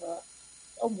sort of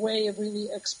a way of really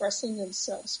expressing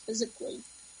themselves physically.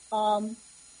 And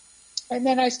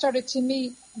then I started to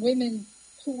meet women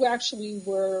who actually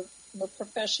were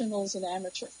professionals and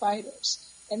amateur fighters.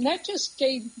 And that just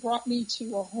brought me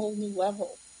to a whole new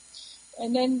level.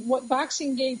 And then what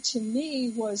boxing gave to me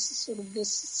was sort of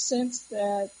this sense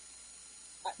that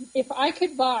if I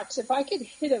could box, if I could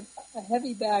hit a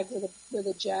heavy bag with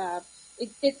a jab,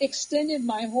 it extended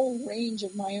my whole range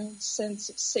of my own sense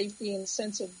of safety and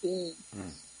sense of being.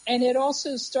 And it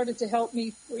also started to help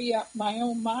me free up my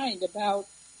own mind about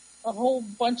a whole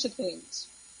bunch of things,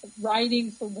 writing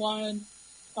for one.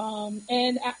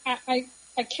 And I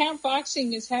count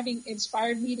boxing as having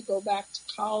inspired me to go back to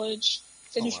college,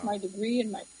 finish my degree in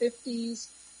my 50s.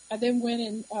 I then went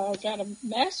and got a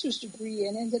master's degree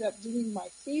and ended up doing my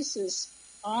thesis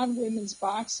on women's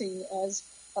boxing as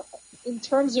in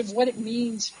terms of what it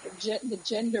means for the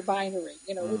gender binary,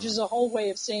 you know, which is a whole way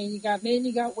of saying you got men,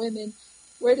 you got women.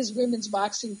 Where does women's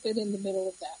boxing fit in the middle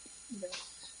of that? You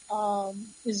know,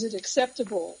 is it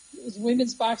acceptable? Is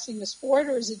women's boxing a sport,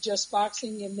 or is it just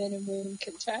boxing and men and women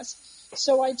contest?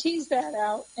 So I teased that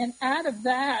out, and out of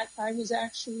that, I was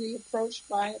actually approached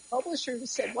by a publisher who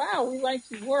said, wow, we like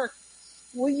your work.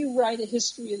 Will you write a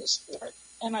history of the sport?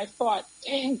 And I thought,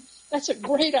 dang, that's a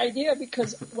great idea,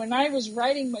 because when I was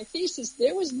writing my thesis,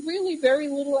 there was really very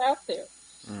little out there.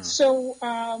 So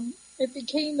it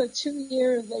became a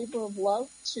 2-year labor of love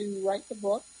to write the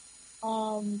book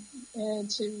and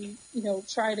to, you know,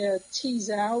 try to tease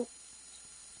out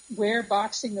where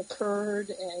boxing occurred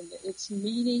and its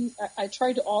meaning. I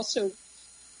tried to also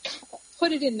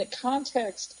put it in the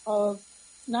context of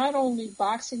not only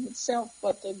boxing itself,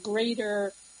 but the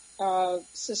greater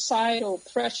societal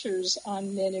pressures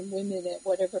on men and women at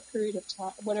whatever period of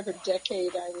time, whatever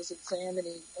decade I was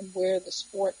examining, and where the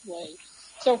sport lay.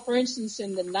 So, for instance,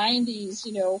 in the 90s,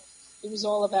 you know, it was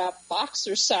all about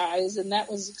boxer size, and that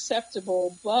was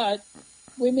acceptable, but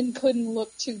women couldn't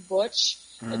look too butch,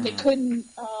 and they couldn't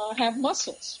have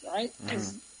muscles, right?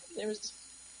 Because there was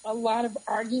a lot of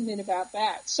argument about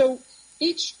that. So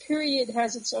each period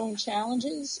has its own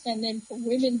challenges, and then for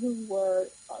women who were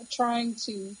trying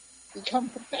to become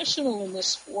professional in this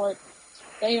sport,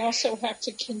 they also have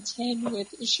to contend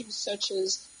with issues such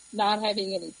as not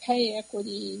having any pay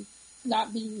equity,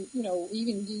 not being, you know,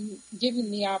 even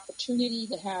given the opportunity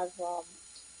to have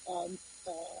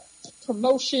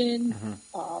promotion,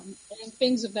 and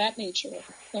things of that nature.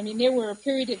 I mean, there were a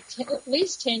period of at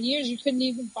least 10 years you couldn't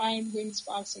even find women's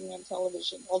boxing on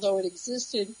television, although it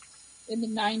existed in the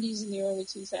 90s and the early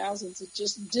 2000s. It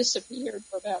just disappeared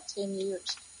for about 10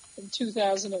 years, from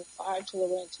 2005 to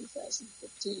around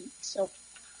 2015. So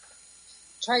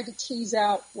tried to tease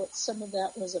out what some of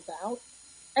that was about,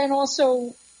 and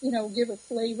also, you know, give a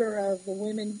flavor of the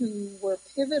women who were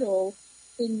pivotal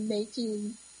in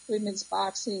making women's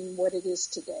boxing what it is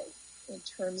today, in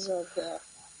terms of the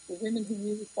women who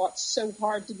really fought so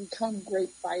hard to become great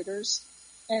fighters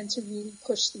and to really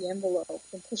push the envelope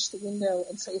and push the window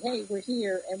and say, hey, we're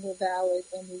here and we're valid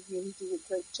and we really do a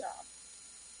great job.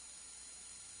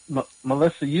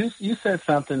 Melissa, you said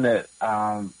something that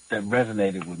that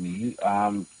resonated with me.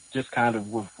 You, just kind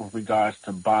of with regards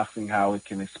to boxing, how it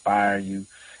can inspire you.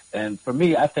 And for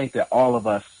me, I think that all of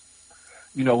us,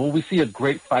 you know, when we see a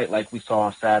great fight like we saw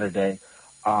on Saturday,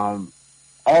 all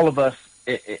of us,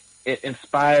 it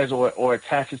inspires or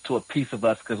attaches to a piece of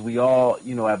us, because we all,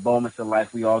 you know, at moments in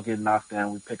life, we all get knocked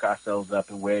down, we pick ourselves up,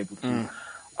 and we're able to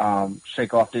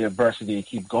shake off the adversity and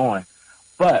keep going.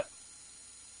 But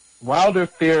Wilder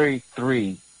Fury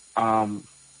 3,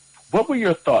 what were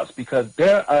your thoughts? Because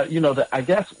there, you know, I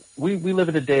guess we live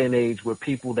in a day and age where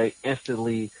people, they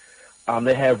instantly,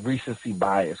 they have recency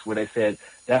bias, where they said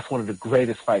that's one of the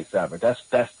greatest fights ever. That's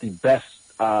the best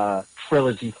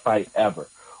trilogy fight ever.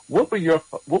 What were your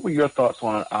thoughts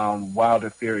on Wilder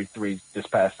Fury 3 this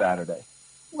past Saturday?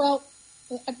 Well,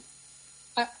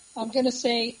 I'm going to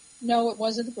say, no, it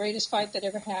wasn't the greatest fight that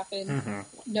ever happened.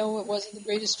 Mm-hmm. No, it wasn't the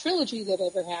greatest trilogy that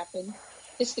ever happened.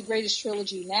 It's the greatest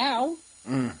trilogy now.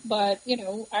 But,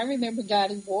 I remember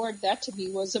Gotti Ward. That to me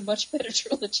was a much better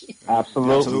trilogy.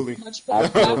 Absolutely. Much better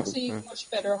boxing, much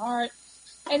better heart.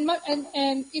 And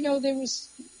there was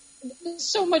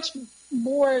so much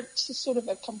more to sort of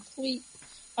a complete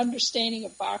understanding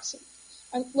of boxing.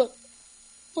 Look,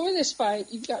 for this fight,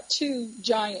 you've got two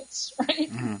giants,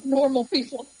 right? Mm-hmm. Normal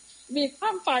people. I mean,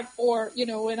 I'm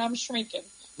 5'4", and I'm shrinking.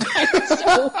 Right?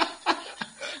 So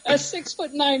a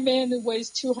 6'9" man who weighs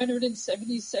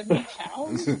 277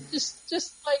 pounds,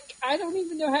 just like, I don't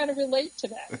even know how to relate to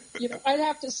that. I'd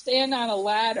have to stand on a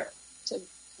ladder to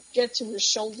get to his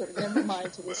shoulder, never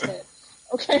mind to his head.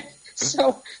 Okay?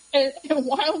 So, and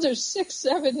Wilder's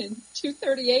 6'7" and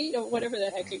 238 or whatever the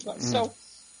heck it was. So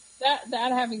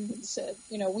that having been said,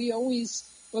 we always,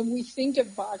 when we think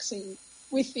of boxing,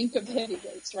 we think of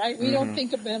heavyweights, right? We don't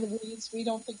think of middleweights. We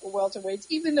don't think of welterweights,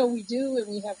 even though we do, and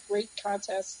we have great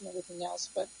contests and everything else.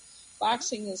 But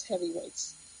boxing is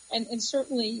heavyweights. And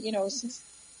certainly,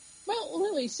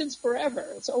 since forever,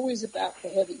 it's always about the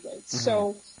heavyweights. Mm-hmm.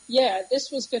 So, yeah,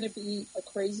 this was going to be a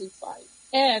crazy fight.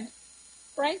 And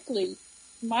frankly,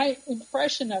 my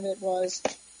impression of it was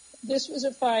this was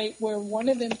a fight where one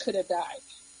of them could have died.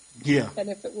 Yeah. And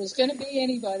if it was going to be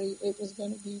anybody, it was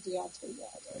going to be Deontay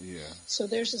Wilder. Yeah. So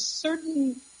there's a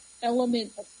certain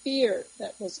element of fear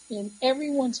that was in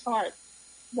everyone's heart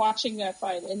watching that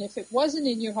fight. And if it wasn't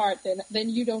in your heart, then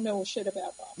you don't know shit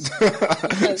about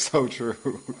boxing. So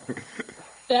true.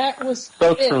 That was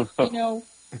so it, true.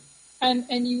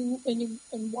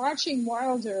 And watching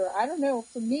Wilder, I don't know,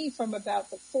 for me, from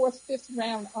about the 4th, 5th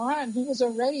round on, he was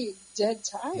already dead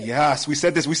tired. Yes, we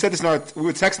said this we were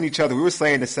texting each other. We were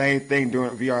saying the same thing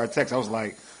during VR text. I was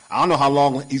like, I don't know how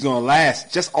long he's going to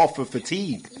last just off of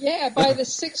fatigue. Yeah, by the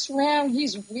 6th round,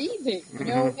 he's weaving,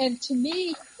 and to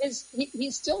me,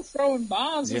 he's still throwing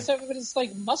bombs and stuff, but it's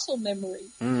like muscle memory,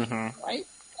 right?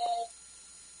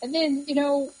 And then,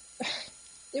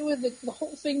 there was the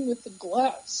whole thing with the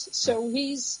gloves. So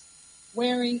he's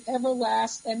wearing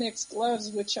Everlast MX gloves,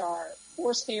 which are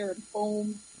horsehair and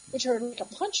foam, which are like a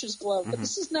puncher's glove. But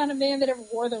this is not a man that ever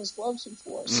wore those gloves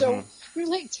before. So we're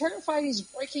like terrified he's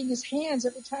breaking his hands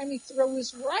every time he throws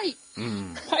his right.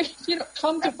 Right?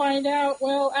 Come to find out,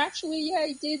 well, actually, yeah,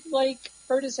 he did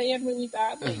hurt his hand really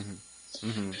badly.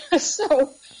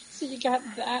 So you got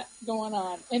that going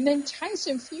on. And then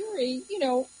Tyson Fury,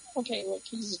 okay, look,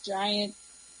 he's a giant.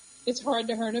 It's hard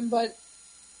to hurt him, but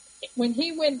when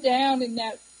he went down in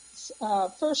that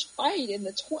first fight in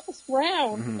the 12th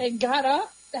round and got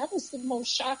up, that was the most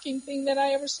shocking thing that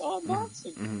I ever saw in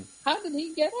boxing. How did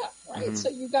he get up, right? So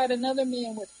you got another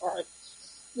man with heart,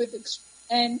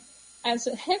 and as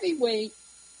a heavyweight,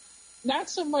 not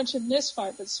so much in this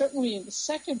fight, but certainly in the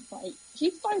second fight,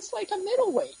 he fights like a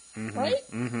middleweight, right?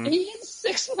 He's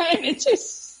 6'9"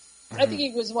 and I think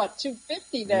he was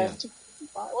 250 then. Yeah.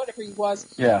 Whatever he was,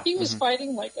 he was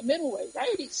fighting like a middleweight,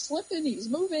 right? He's slipping, he's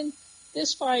moving.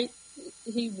 This fight,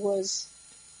 he was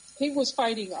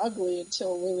fighting ugly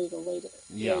until really the later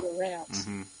rounds.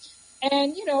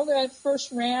 And that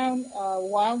first round,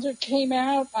 Wilder came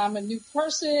out. I'm a new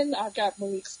person. I've got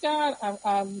Malik Scott.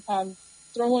 I'm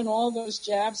throwing all those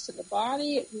jabs to the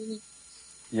body. It really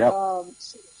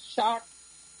shocked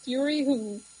Fury,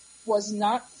 who was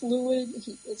not fluid.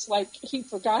 It's like he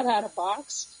forgot how to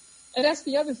box. And that's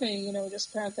the other thing,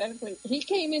 just parenthetically. He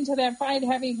came into that fight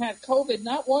having had COVID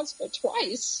not once but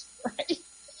twice, right?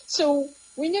 So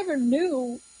we never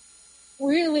knew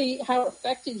really how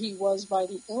affected he was by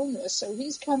the illness. So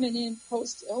he's coming in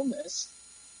post-illness.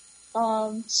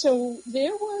 So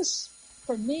there was,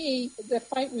 for me, the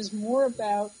fight was more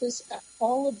about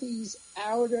all of these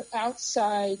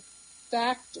outside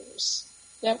factors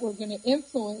that were going to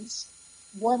influence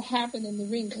what happened in the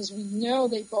ring, because we know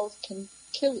they both can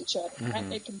kill each other, right?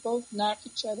 They can both knock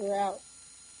each other out,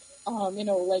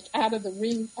 out of the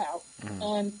ring out.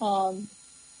 And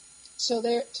so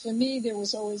there, to me, there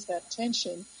was always that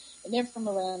tension. And then from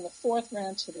around the 4th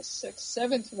round to the 6th,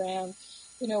 7th round,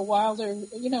 Wilder,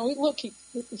 look,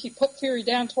 he put Fury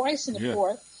down twice in the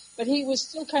 4th, but he was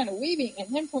still kind of weaving.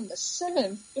 And then from the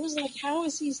 7th, it was like, how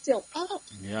is he still up?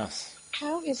 Yes.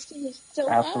 How is he still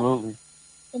Absolutely. up?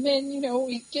 And then,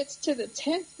 he gets to the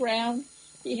 10th round,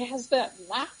 he has that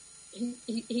knock,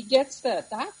 he gets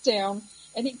that knockdown,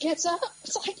 and he gets up.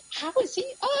 It's like, how is he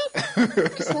up?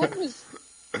 Because that was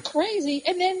crazy.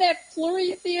 And then that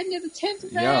flurry at the end of the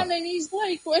 10th round, and he's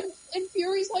like, and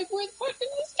Fury's like, where the fuck did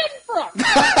this come from?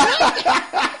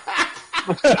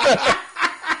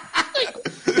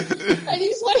 And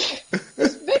he's like,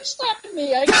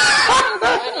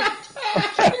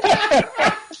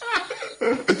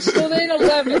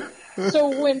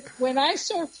 when I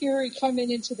saw Fury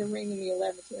coming into the ring in the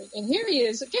 11th ring, and here he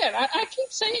is again. I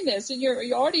keep saying this, and your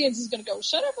audience is going to go,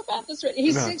 "Shut up about this."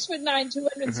 He's 6'9",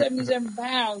 277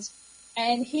 pounds,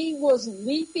 and he was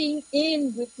leaping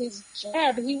in with his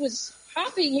jab. He was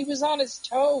hopping. He was on his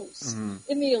toes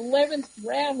in the 11th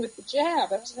round with the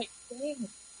jab. I was like, "Dang,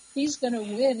 he's going to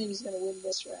win. And he's going to win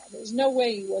this round." There's no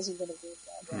way he wasn't going to win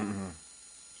that round.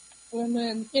 And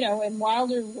then, and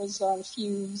Wilder was on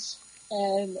fumes.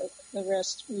 And the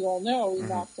rest we all know. He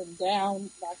knocked him down,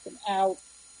 knocked him out.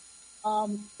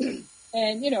 And,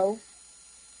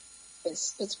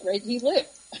 it's great he lived.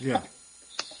 Yeah.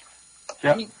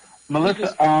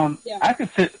 Melissa, I could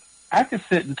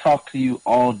sit and talk to you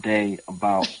all day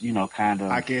about, kind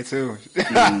of. I can too.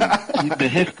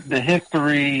 the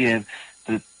history and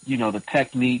the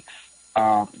technique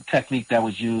that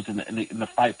was used in the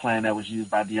fight plan that was used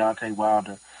by Deontay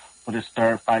Wilder for this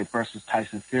third fight versus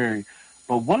Tyson Fury.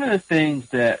 But one of the things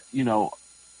that,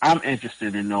 I'm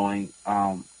interested in knowing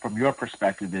from your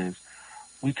perspective is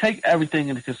we take everything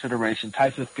into consideration.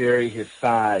 Tyson Fury, his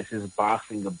size, his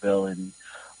boxing ability,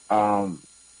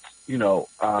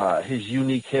 his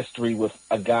unique history with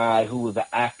a guy who was an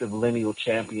active lineal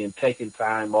champion, taking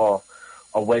time off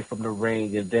away from the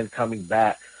ring and then coming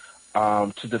back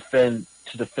to defend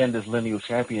his lineal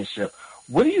championship.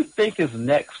 What do you think is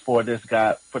next for this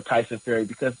guy, for Tyson Fury?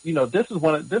 Because this is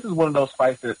one of those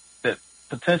fights that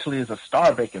potentially is a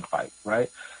star-making fight,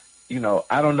 right?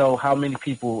 I don't know how many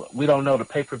people. We don't know the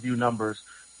pay-per-view numbers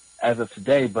as of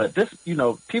today, but this,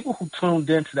 people who tuned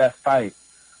into that fight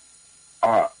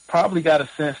probably got a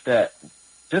sense that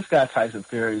this guy Tyson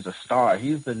Fury is a star.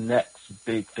 He's the next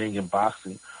big thing in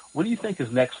boxing. What do you think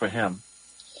is next for him?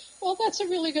 Well, that's a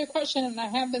really good question, and I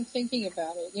have been thinking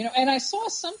about it. And I saw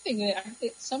something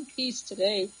some piece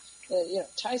today that,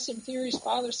 Tyson Fury's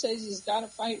father says he's got to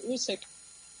fight Usyk.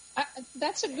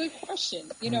 That's a good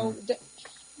question.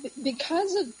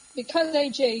 Because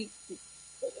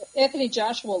Anthony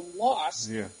Joshua lost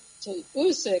to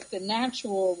Usyk, the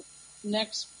natural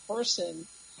next person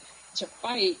to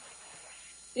fight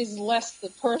is less the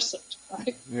person,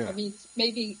 right? Yeah. I mean,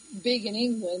 maybe big in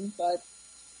England, but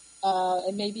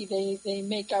and maybe they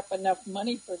make up enough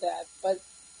money for that, but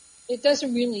it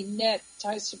doesn't really net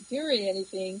Tyson Fury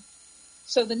anything.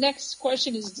 So the next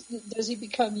question is, does he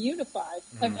become unified?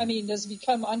 I mean, does he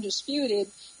become undisputed?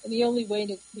 And the only way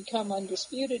to become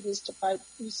undisputed is to fight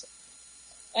Usyk.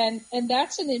 And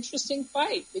that's an interesting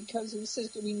fight because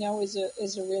Usyk, we know, is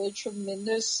a really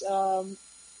tremendous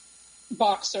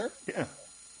boxer. Yeah.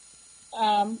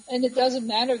 And it doesn't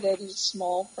matter that he's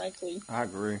small, frankly. I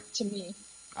agree. To me.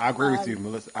 I agree with you,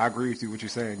 Melissa. I agree with you what you're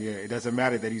saying. Yeah, it doesn't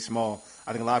matter that he's small.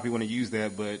 I think a lot of people want to use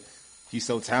that, but he's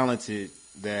so talented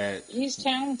that he's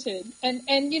talented. And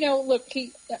look,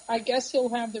 I guess he'll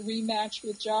have the rematch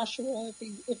with Joshua.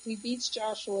 If he beats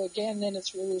Joshua again, then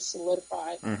it's really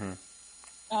solidified.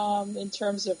 In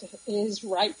terms of his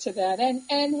right to that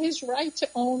and his right to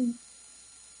own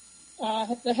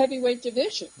the heavyweight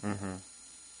division.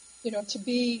 To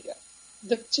be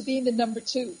the number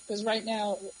 2, because right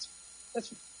now that's,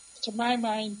 to my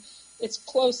mind, it's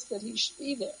close that he should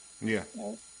be there. Yeah.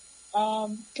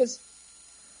 Because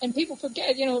and people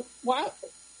forget, he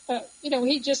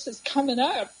just is coming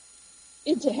up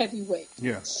into heavyweight.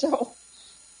 Yeah. So,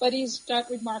 but he's got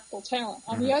remarkable talent.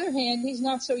 On the other hand, he's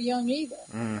not so young either.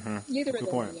 Neither of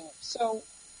them are young. So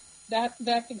that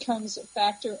becomes a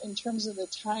factor in terms of the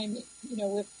timing.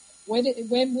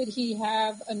 When would he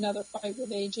have another fight with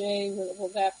AJ? Will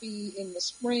that be in the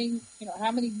spring?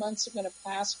 How many months are going to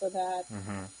pass for that?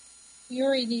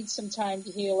 Fury needs some time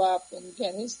to heal up and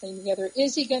get his thing together.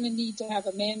 Is he going to need to have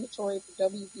a mandatory for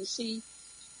WBC?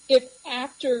 If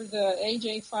after the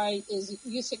AJ fight, is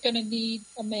Usyk going to need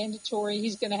a mandatory?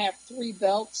 He's going to have 3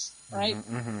 belts, right?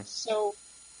 So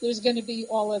there's going to be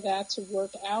all of that to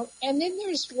work out. And then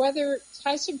there's whether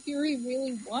Tyson Fury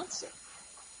really wants it.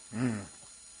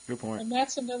 Good point. And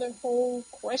that's another whole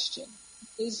question.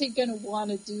 Is he going to want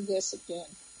to do this again?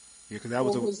 Yeah, because that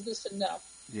was this enough?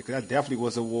 Yeah, because that definitely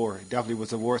was a war. It definitely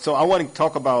was a war. So I want to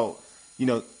talk about,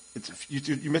 you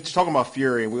mentioned talking about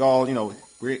Fury, and we all,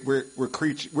 we're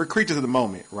creatures of the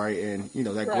moment, right? And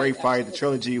that great fight, the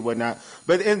trilogy, whatnot.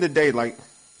 But at the end of the day,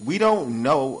 we don't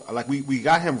know. We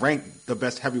got him ranked the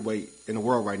best heavyweight in the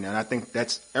world right now, and I think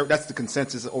that's the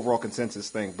consensus, overall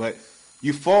consensus thing. But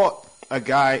you fought a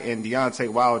guy in Deontay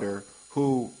Wilder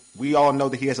who we all know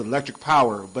that he has electric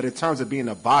power, but in terms of being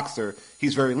a boxer,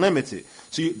 he's very limited.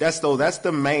 So that's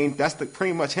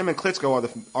pretty much him and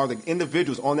Klitschko are the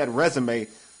individuals on that resume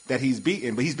that he's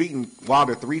beaten. But he's beaten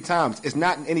Wilder 3 times. It's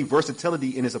not any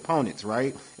versatility in his opponents,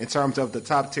 right? In terms of the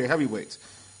top tier heavyweights.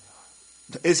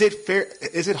 Is it fair?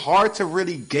 Is it hard to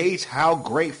really gauge how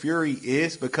great Fury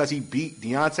is because he beat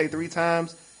Deontay 3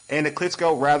 times and the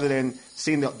Klitschko, rather than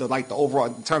seeing the overall,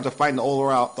 in terms of fighting the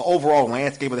overall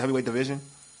landscape of the heavyweight division?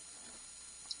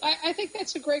 I think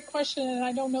that's a great question, and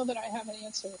I don't know that I have an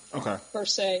answer. Okay. Per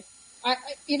se,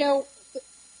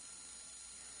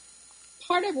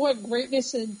 part of what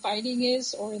greatness in fighting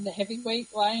is, or in the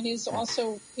heavyweight line, is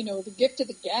also, the gift of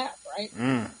the gab, right?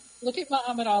 Look at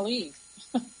Muhammad Ali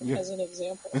as an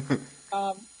example.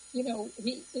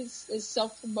 His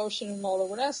self-promotion and all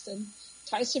the rest, and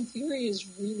Tyson Fury is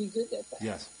really good at that.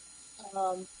 Yes.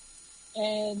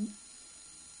 And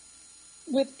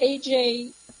with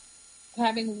AJ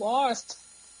having lost,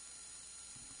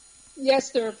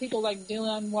 yes, there are people like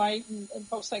Dillian White and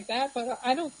folks like that, but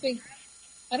I don't think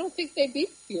they beat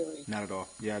Fury. Not at all.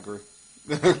 Yeah, I agree.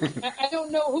 I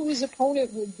don't know who his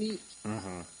opponent would be.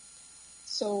 Mm-hmm.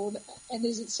 So, and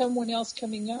is it someone else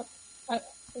coming up? I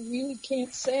really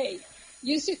can't say.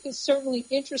 Usyk is certainly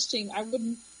interesting. I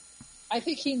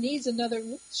think he needs another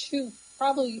 2,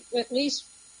 probably at least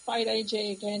fight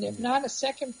AJ again, if not a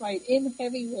second fight in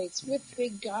heavyweights with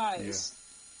big guys,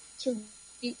 to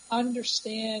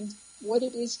understand what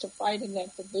it is to fight in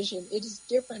that division. It is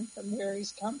different from where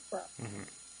he's come from. Mm-hmm.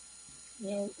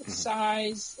 It's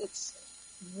size, it's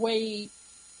weight,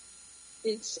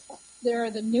 there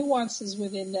are the nuances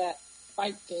within that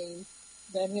fight game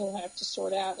that he'll have to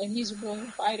sort out, and he's a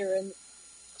brilliant fighter, and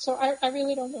so I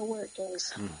really don't know where it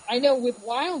goes. I know with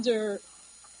Wilder,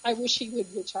 I wish he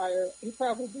would retire. He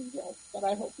probably won't, but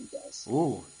I hope he does.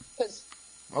 Ooh.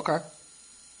 Okay.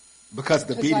 Because of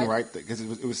the beating, right? Because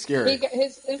it was scary.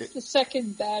 It's the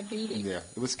second bad beating. Yeah,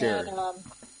 it was scary. And,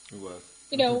 it was.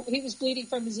 He was bleeding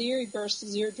from his ear. He burst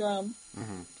his eardrum.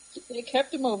 Mm-hmm. They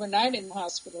kept him overnight in the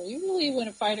hospital. Usually when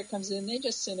a fighter comes in, they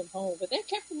just send him home. But they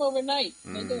kept him overnight.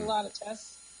 They did a lot of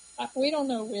tests. We don't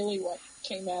know really what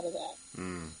came out of that.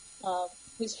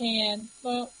 His hand,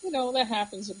 that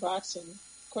happens in boxing.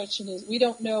 Question is, we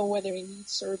don't know whether he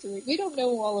needs surgery. We don't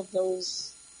know all of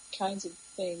those kinds of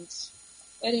things.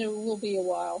 And it will be a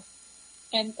while.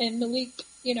 And Malik,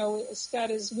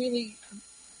 Scott is really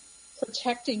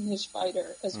protecting his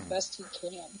fighter as best he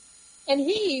can. And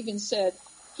he even said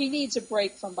he needs a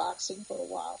break from boxing for a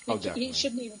while. He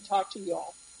shouldn't even talk to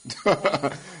y'all.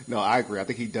 No, I agree. I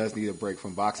think he does need a break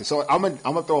from boxing. So I'm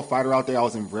gonna throw a fighter out there I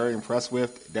was very impressed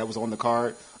with that was on the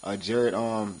card. Jared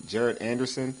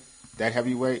Anderson, that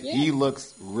heavyweight. Yeah. He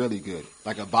looks really good,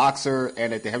 like a boxer,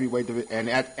 and at the heavyweight and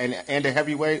a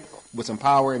heavyweight with some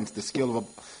power and the skill of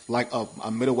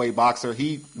a middleweight boxer.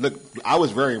 I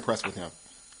was very impressed with him.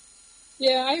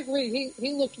 Yeah, I agree.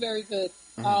 He looked very good.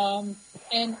 Mm-hmm.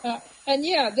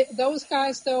 Those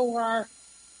guys though are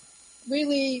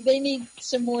really, they need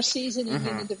some more seasoning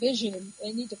in the division.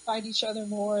 They need to fight each other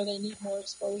more. They need more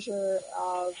exposure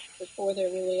before they're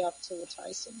really up to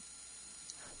Tyson.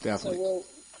 Definitely. So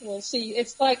we'll see.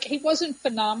 It's like he wasn't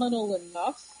phenomenal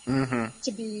enough to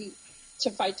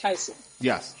fight Tyson.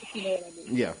 Yes. If you know what I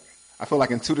mean. Yeah. I feel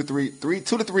like in 2 to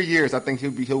 3 years, I think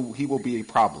he will be a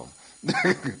problem.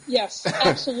 Yes,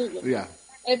 absolutely. Yeah.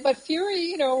 But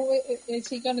Fury, is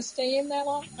he going to stay in that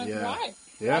long? Yeah. Why?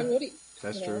 Yeah. Why would he?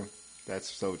 That's true. That's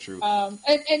so true. And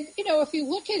if you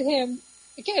look at him,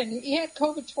 again, he had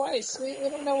COVID twice. We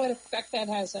don't know what effect that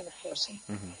has on a person.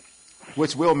 Mm-hmm.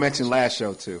 Which Will mentioned last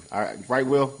show, too. Right,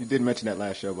 Will? You did mention that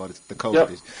last show about the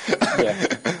COVID. Yep. Yeah.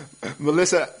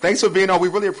 Melissa, thanks for being on. We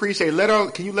really appreciate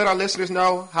it. Can you let our listeners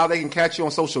know how they can catch you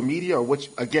on social media or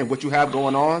what you have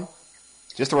going on?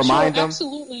 Just to remind them.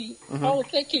 Absolutely. Mm-hmm. Oh,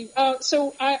 thank you.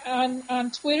 So on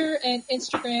Twitter and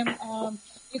Instagram,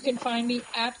 you can find me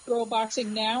at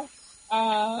Girlboxing Now.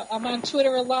 I'm on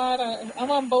Twitter a lot.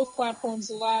 I'm on both platforms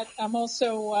a lot. I'm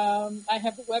also, I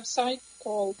have a website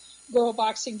called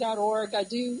girlboxing.org. I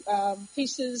do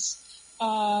pieces,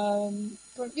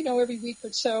 every week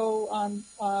or so on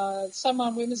some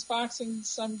on women's boxing,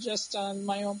 some just on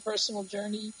my own personal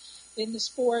journey in the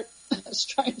sport. I was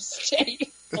trying to stay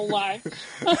alive.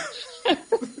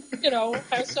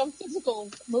 Have some physical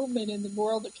movement in the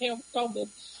world of COVID.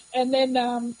 And then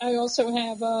I also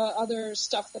have other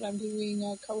stuff that I'm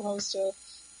doing. Co-host a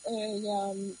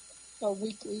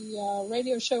weekly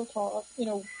radio show called,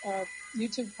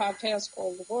 YouTube podcast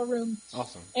called The War Room.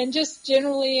 Awesome. And just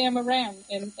generally am around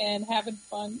and having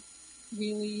fun,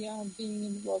 really being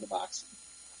in the world of boxing.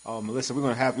 Oh, Melissa,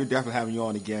 we're definitely having you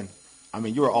on again. I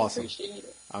mean, you are awesome. Appreciate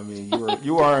it. I mean,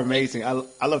 you are amazing. I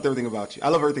loved everything about you. I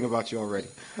love everything about you already.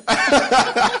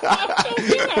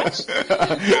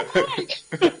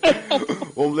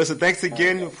 Oh, Well, Melissa, thanks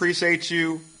again. Appreciate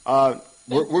you.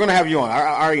 We're going to have you on.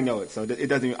 I already know it, so it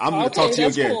doesn't even, I'm going to talk to you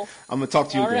again. Cool. I'm going to talk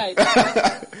to you again. Right.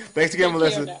 Thanks again,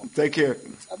 Melissa. Take care.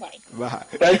 Bye-bye. Bye.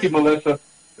 Thank you, Melissa.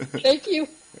 Thank you.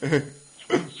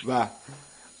 Bye.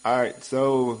 All right,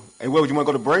 so, hey, Will, you want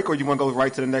to go to break or you want to go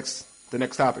right to the next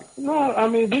topic? No, I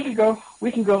mean,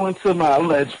 we can go into my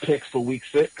alleged picks for week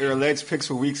 6. Your alleged picks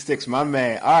for week 6, my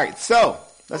man. All right, so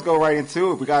let's go right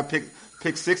into it. We got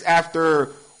pick 6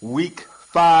 after week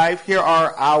 5. Here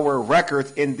are our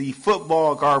records in the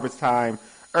football garbage time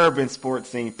urban sports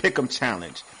scene pick'em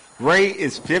challenge. Ray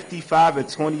is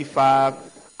 55-25.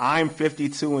 I'm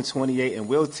 52-28, and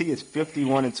Will T is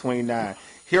 51-29.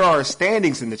 Here are our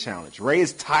standings in the challenge. Ray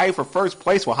is tied for first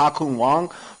place with Hakun Wong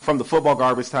from the football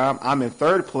garbage time. I'm in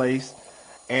 3rd place,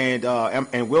 and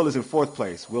Will is in 4th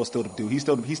place. Will's still the dude. He's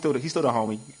still the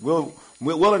homie.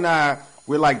 Will and I,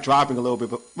 we're like dropping a little bit,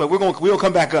 but we'll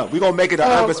come back up. We're gonna make it an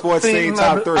urban sports scene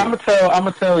top 3. I'm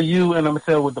gonna tell you, and I'm gonna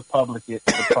tell what the public is.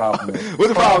 The problem is. What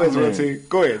the problem is, Will T?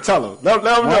 Go ahead, tell them. Let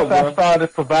them know, bro. I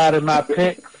started providing my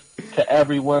picks to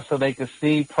everyone so they could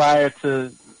see prior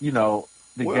to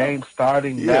the game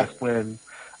starting. That's when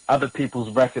other people's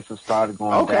records have started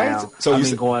going down. So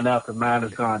going up, and mine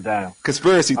has gone down.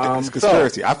 Conspiracy.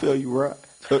 Conspiracy. I feel you, right.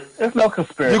 There's no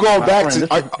conspiracy. You going back to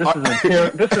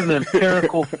this is an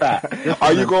empirical fact.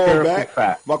 Are you going back?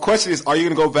 Fact. My question is: are you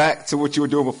going to go back to what you were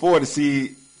doing before to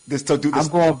see this? To do this?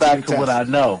 I'm going back to what I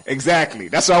know. Exactly.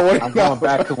 That's what I want. I'm going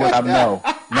back to what I know.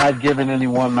 Not giving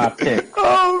anyone my pick.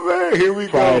 Oh man, here we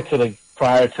go.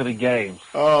 Prior to the game.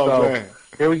 Oh man.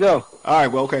 Here we go. All right.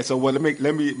 Well, okay. So, let me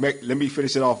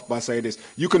finish it off by saying this.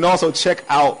 You can also check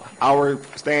out our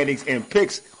standings and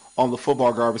picks on the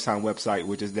Football Garbage Time website,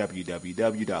 which is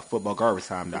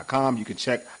www.footballgarbagetime.com. You can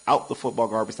check out the Football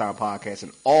Garbage Time podcast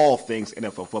and all things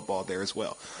NFL football there as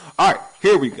well. All right.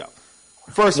 Here we go.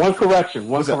 First, one correction.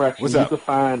 What's you up? Can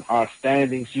find our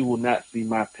standings. You will not see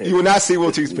my picks. You will not see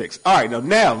Will T's picks. All right.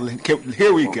 Now,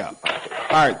 here we go. All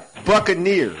right.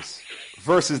 Buccaneers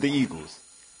versus the Eagles.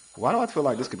 Why do I feel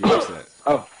like this could be upset?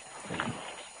 Oh,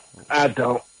 I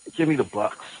don't. Give me the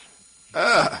Bucs.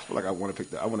 I feel like I want to pick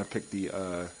the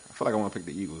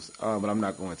Eagles, but I'm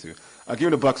not going to. Give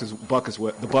me the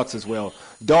Bucs as well.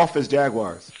 Dolphins,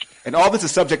 Jaguars, and all this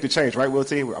is subject to change, right, Will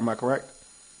T? Am I correct?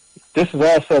 This is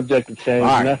all subject to change.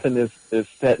 Right. Nothing is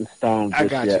set in stone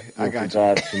just yet. I got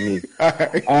you. To me. All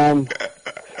right.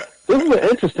 This is an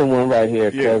interesting one right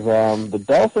here because the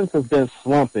Dolphins have been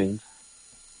slumping.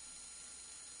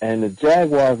 And the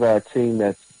Jaguars are a team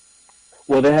they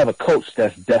have a coach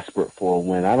that's desperate for a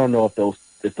win. I don't know if those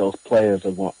players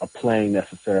are playing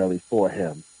necessarily for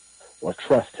him or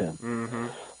trust him. Mm-hmm.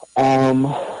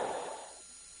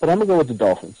 But I'm going to go with the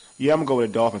Dolphins. Yeah, I'm going to go with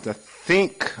the Dolphins.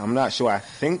 I'm not sure. I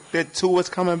think that Tua's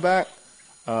coming back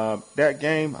that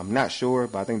game. I'm not sure,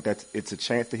 but I think it's a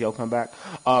chance that he'll come back.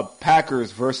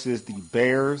 Packers versus the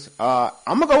Bears. I'm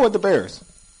going to go with the Bears.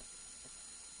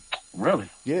 Really?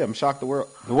 Yeah, I'm shocked. Well,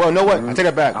 know what? I take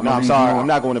that back. I'm sorry. I'm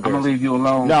not going to Bears. I'm going to leave you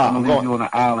alone. No, I'm going to leave you on an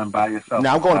island by yourself. No,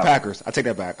 I'm going to Packers. I take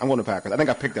that back. I'm going to Packers. I think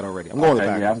I picked that already. I'm going to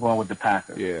Packers. Yeah, I'm going with the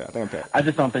Packers. Yeah, I think I'm Packers. I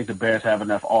just don't think the Bears have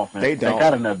enough offense. They don't. They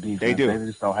got enough defense. They do. They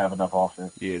just don't have enough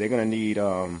offense. Yeah, they're going to need,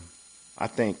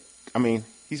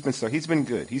 he's been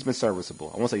good. He's been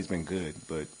serviceable. I won't say he's been good,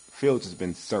 but Fields has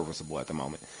been serviceable at the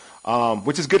moment,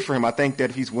 which is good for him. I think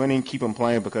that if he's winning, keep him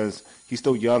playing because he's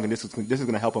still young, and this is going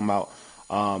to help him out.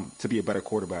 To be a better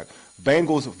quarterback.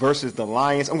 Bengals versus the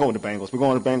Lions. I'm going with the Bengals. We're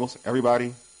going with the Bengals.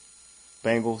 Everybody?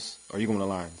 Bengals? Or are you going with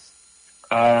the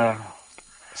Lions?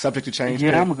 Subject to change?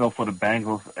 Yeah, I'm going to go for the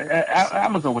Bengals.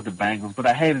 I'm going to go with the Bengals, but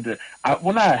I hated it.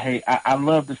 I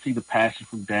love to see the passion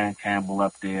from Dan Campbell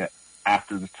up there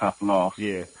after the tough loss.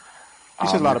 Yeah. He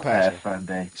showed a lot of passion.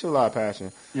 Sunday. He showed a lot of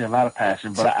passion. Yeah, a lot of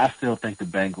passion, but I still think the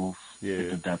Bengals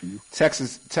get the W.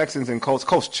 Texans and Colts.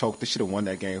 Colts choked. They should have won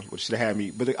that game, which should have had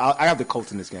me. But I have the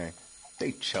Colts in this game.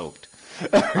 They choked.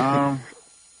 I'm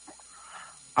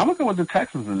going to go with the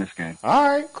Texans in this game. All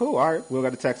right, cool. All right, we'll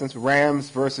got the Texans. Rams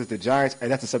versus the Giants. Hey,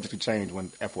 that's a subject to change,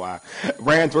 FYI.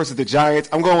 Rams versus the Giants.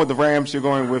 I'm going with the Rams. You're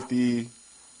going with the...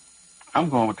 I'm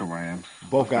going with the Rams.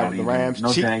 Both got the Rams.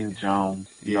 No Daniel Jones.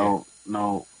 Yeah.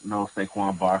 No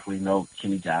Saquon Barkley. No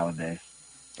Kenny Galladay.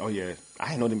 Oh yeah, I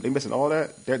didn't know they missing all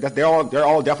that. They're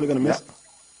all definitely going to miss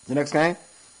the next game.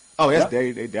 Oh yes,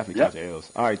 they definitely catch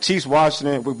L's. All right, Chiefs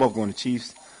Washington. We're both going to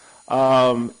Chiefs.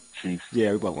 Chiefs.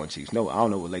 Yeah, we're both going Chiefs. No, I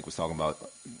don't know what Lake was talking about.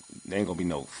 There ain't gonna be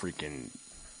no freaking.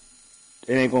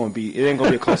 It ain't gonna be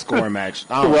a close scoring match.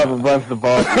 Whoever runs the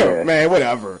ball, man,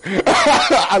 whatever.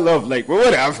 I love Lake, but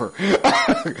whatever.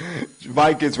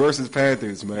 Vikings versus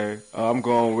Panthers, man. I'm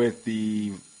going with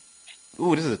the.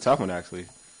 Ooh, this is a tough one actually.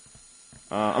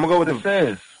 I'm gonna go with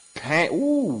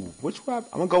Which one?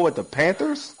 I'm gonna go with the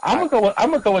Panthers. I'm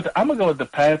gonna go with the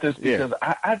Panthers because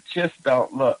I just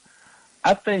don't look.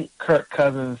 I think Kirk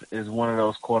Cousins is one of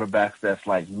those quarterbacks that's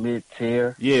like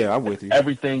mid-tier. Yeah, I'm with you.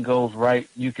 Everything goes right,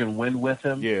 you can win with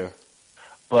him. Yeah.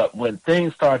 But when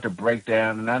things start to break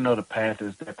down, and I know the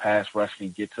Panthers, their pass rush can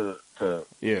get to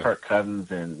Kirk Cousins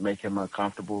and make him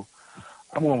uncomfortable,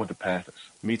 I'm going with the Panthers.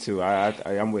 Me too.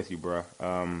 I'm with you, bro.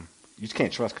 You just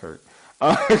can't trust Kirk.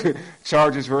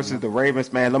 Chargers versus the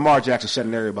Ravens, man. Lamar Jackson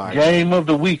shutting everybody up. Game of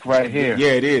the week right here.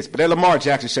 Yeah, it is. But that Lamar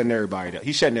Jackson shutting everybody up.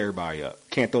 He's shutting everybody up.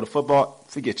 Can't throw the football.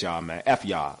 Forget y'all, man. F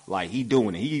y'all. Like, he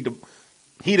doing it. He one of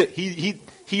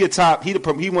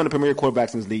the premier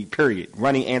quarterbacks in this league, period.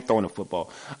 Running and throwing the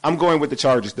football. I'm going with the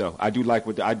Chargers, though. I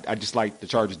just like the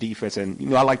Chargers defense,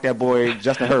 and I like that boy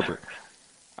Justin Herbert.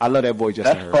 I love that boy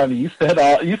Justin Herbert. That's funny. You said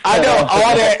all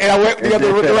that, and I went the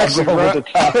other direction, bro.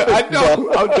 I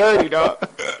know. I'm dirty, dog.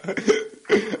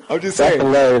 I'm just saying. That's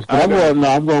hilarious. But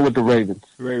I'm going with the Ravens.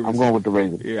 I'm going with the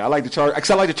Ravens. Yeah, I like the Chargers.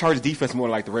 Because I like the Chargers defense more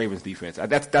than like the Ravens defense.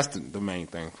 That's the main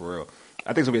thing, for real.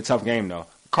 I think it's going to be a tough game, though.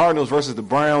 Cardinals versus the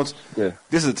Browns. Yeah.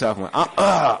 This is a tough one.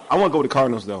 I want to go with the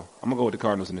Cardinals, though. I'm going to go with the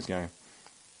Cardinals in this game.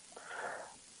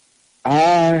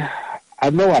 I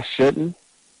know I shouldn't.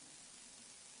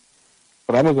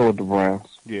 But I'm going to go with the Browns.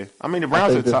 Yeah. I mean, the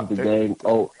Browns are tough. They're a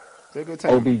good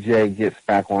team. OBJ gets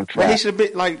back on track. But he should be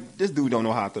like, this dude don't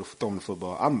know how to throw the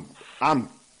football. I'm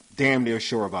damn near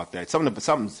sure about that.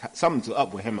 Something's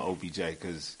up with him and OBJ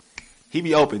because he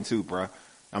be open too, bro.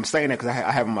 I'm saying that because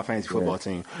I have him on my fantasy football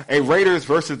team. Hey, Raiders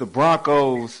versus the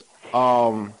Broncos.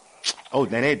 You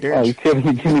give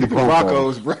me the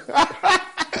Broncos, bro.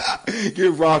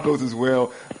 Give Broncos as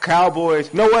well.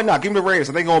 Cowboys. No, what not? Give me the Raiders.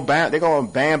 So they're gonna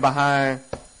ban behind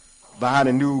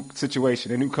a new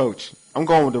situation, a new coach. I'm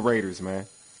going with the Raiders, man.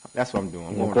 That's what I'm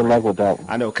doing. Good luck with that one.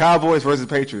 I know. Cowboys versus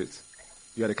Patriots.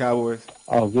 You got the Cowboys?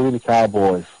 Oh, give me the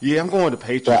Cowboys. Yeah, I'm going with the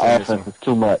Patriots. That offense is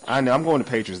too much. I know. I'm going with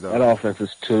the Patriots, though. That offense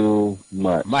is too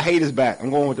much. My hate is back. I'm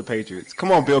going with the Patriots. Come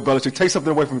on, Bill Belichick. Take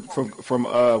something away from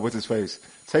what's his face.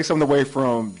 Take something away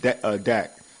from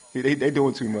Dak. They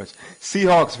doing too much.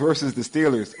 Seahawks versus the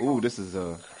Steelers. Ooh, this is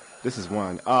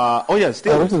one. Steelers.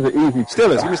 This is an easy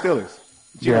Steelers. Give me Steelers.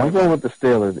 Yeah, I'm going with the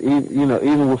Steelers.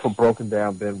 Even with a broken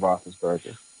down Ben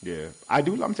Roethlisberger. Yeah, I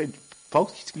do. I'm saying,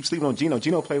 folks, keep sleeping on Geno.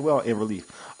 Geno played well in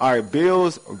relief. All right,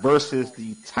 Bills versus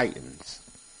the Titans.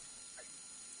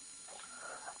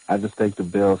 I just think the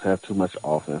Bills have too much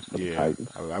offense for the Titans.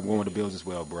 I'm going with the Bills as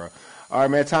well, bro. All right,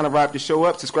 man, time to wrap the show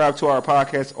up. Subscribe to our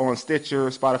podcast on Stitcher,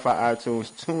 Spotify, iTunes,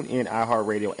 TuneIn,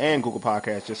 iHeartRadio, and Google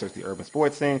Podcasts. Just search the Urban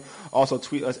Sports Scene. Also,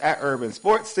 tweet us at Urban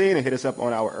Sports Scene and hit us up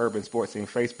on our Urban Sports Scene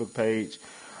Facebook page.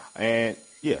 And,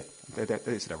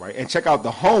 that's that right. And check out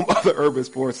the home of the Urban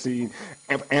Sports Scene,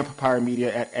 Empire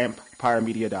Media, at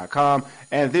empiremedia.com.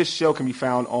 And this show can be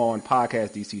found on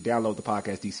Podcast DC. Download the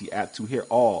Podcast DC app to hear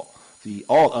all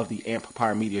of the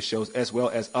Empire Media shows, as well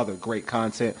as other great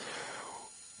content.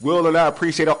 Will and I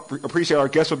appreciate our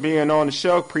guests for being on the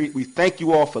show. We thank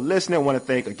you all for listening. I want to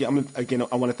thank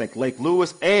I want to thank Lake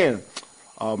Lewis and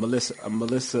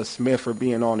Melissa Smith for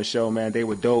being on the show, man. They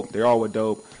were dope. They all were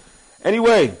dope.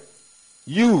 Anyway,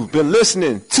 you've been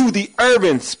listening to the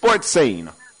Urban Sports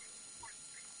Scene.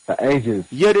 The ages.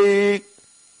 Yeah, dig.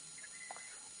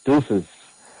 Deuces.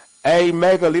 Hey,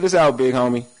 Mega, lead us out, big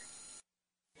homie.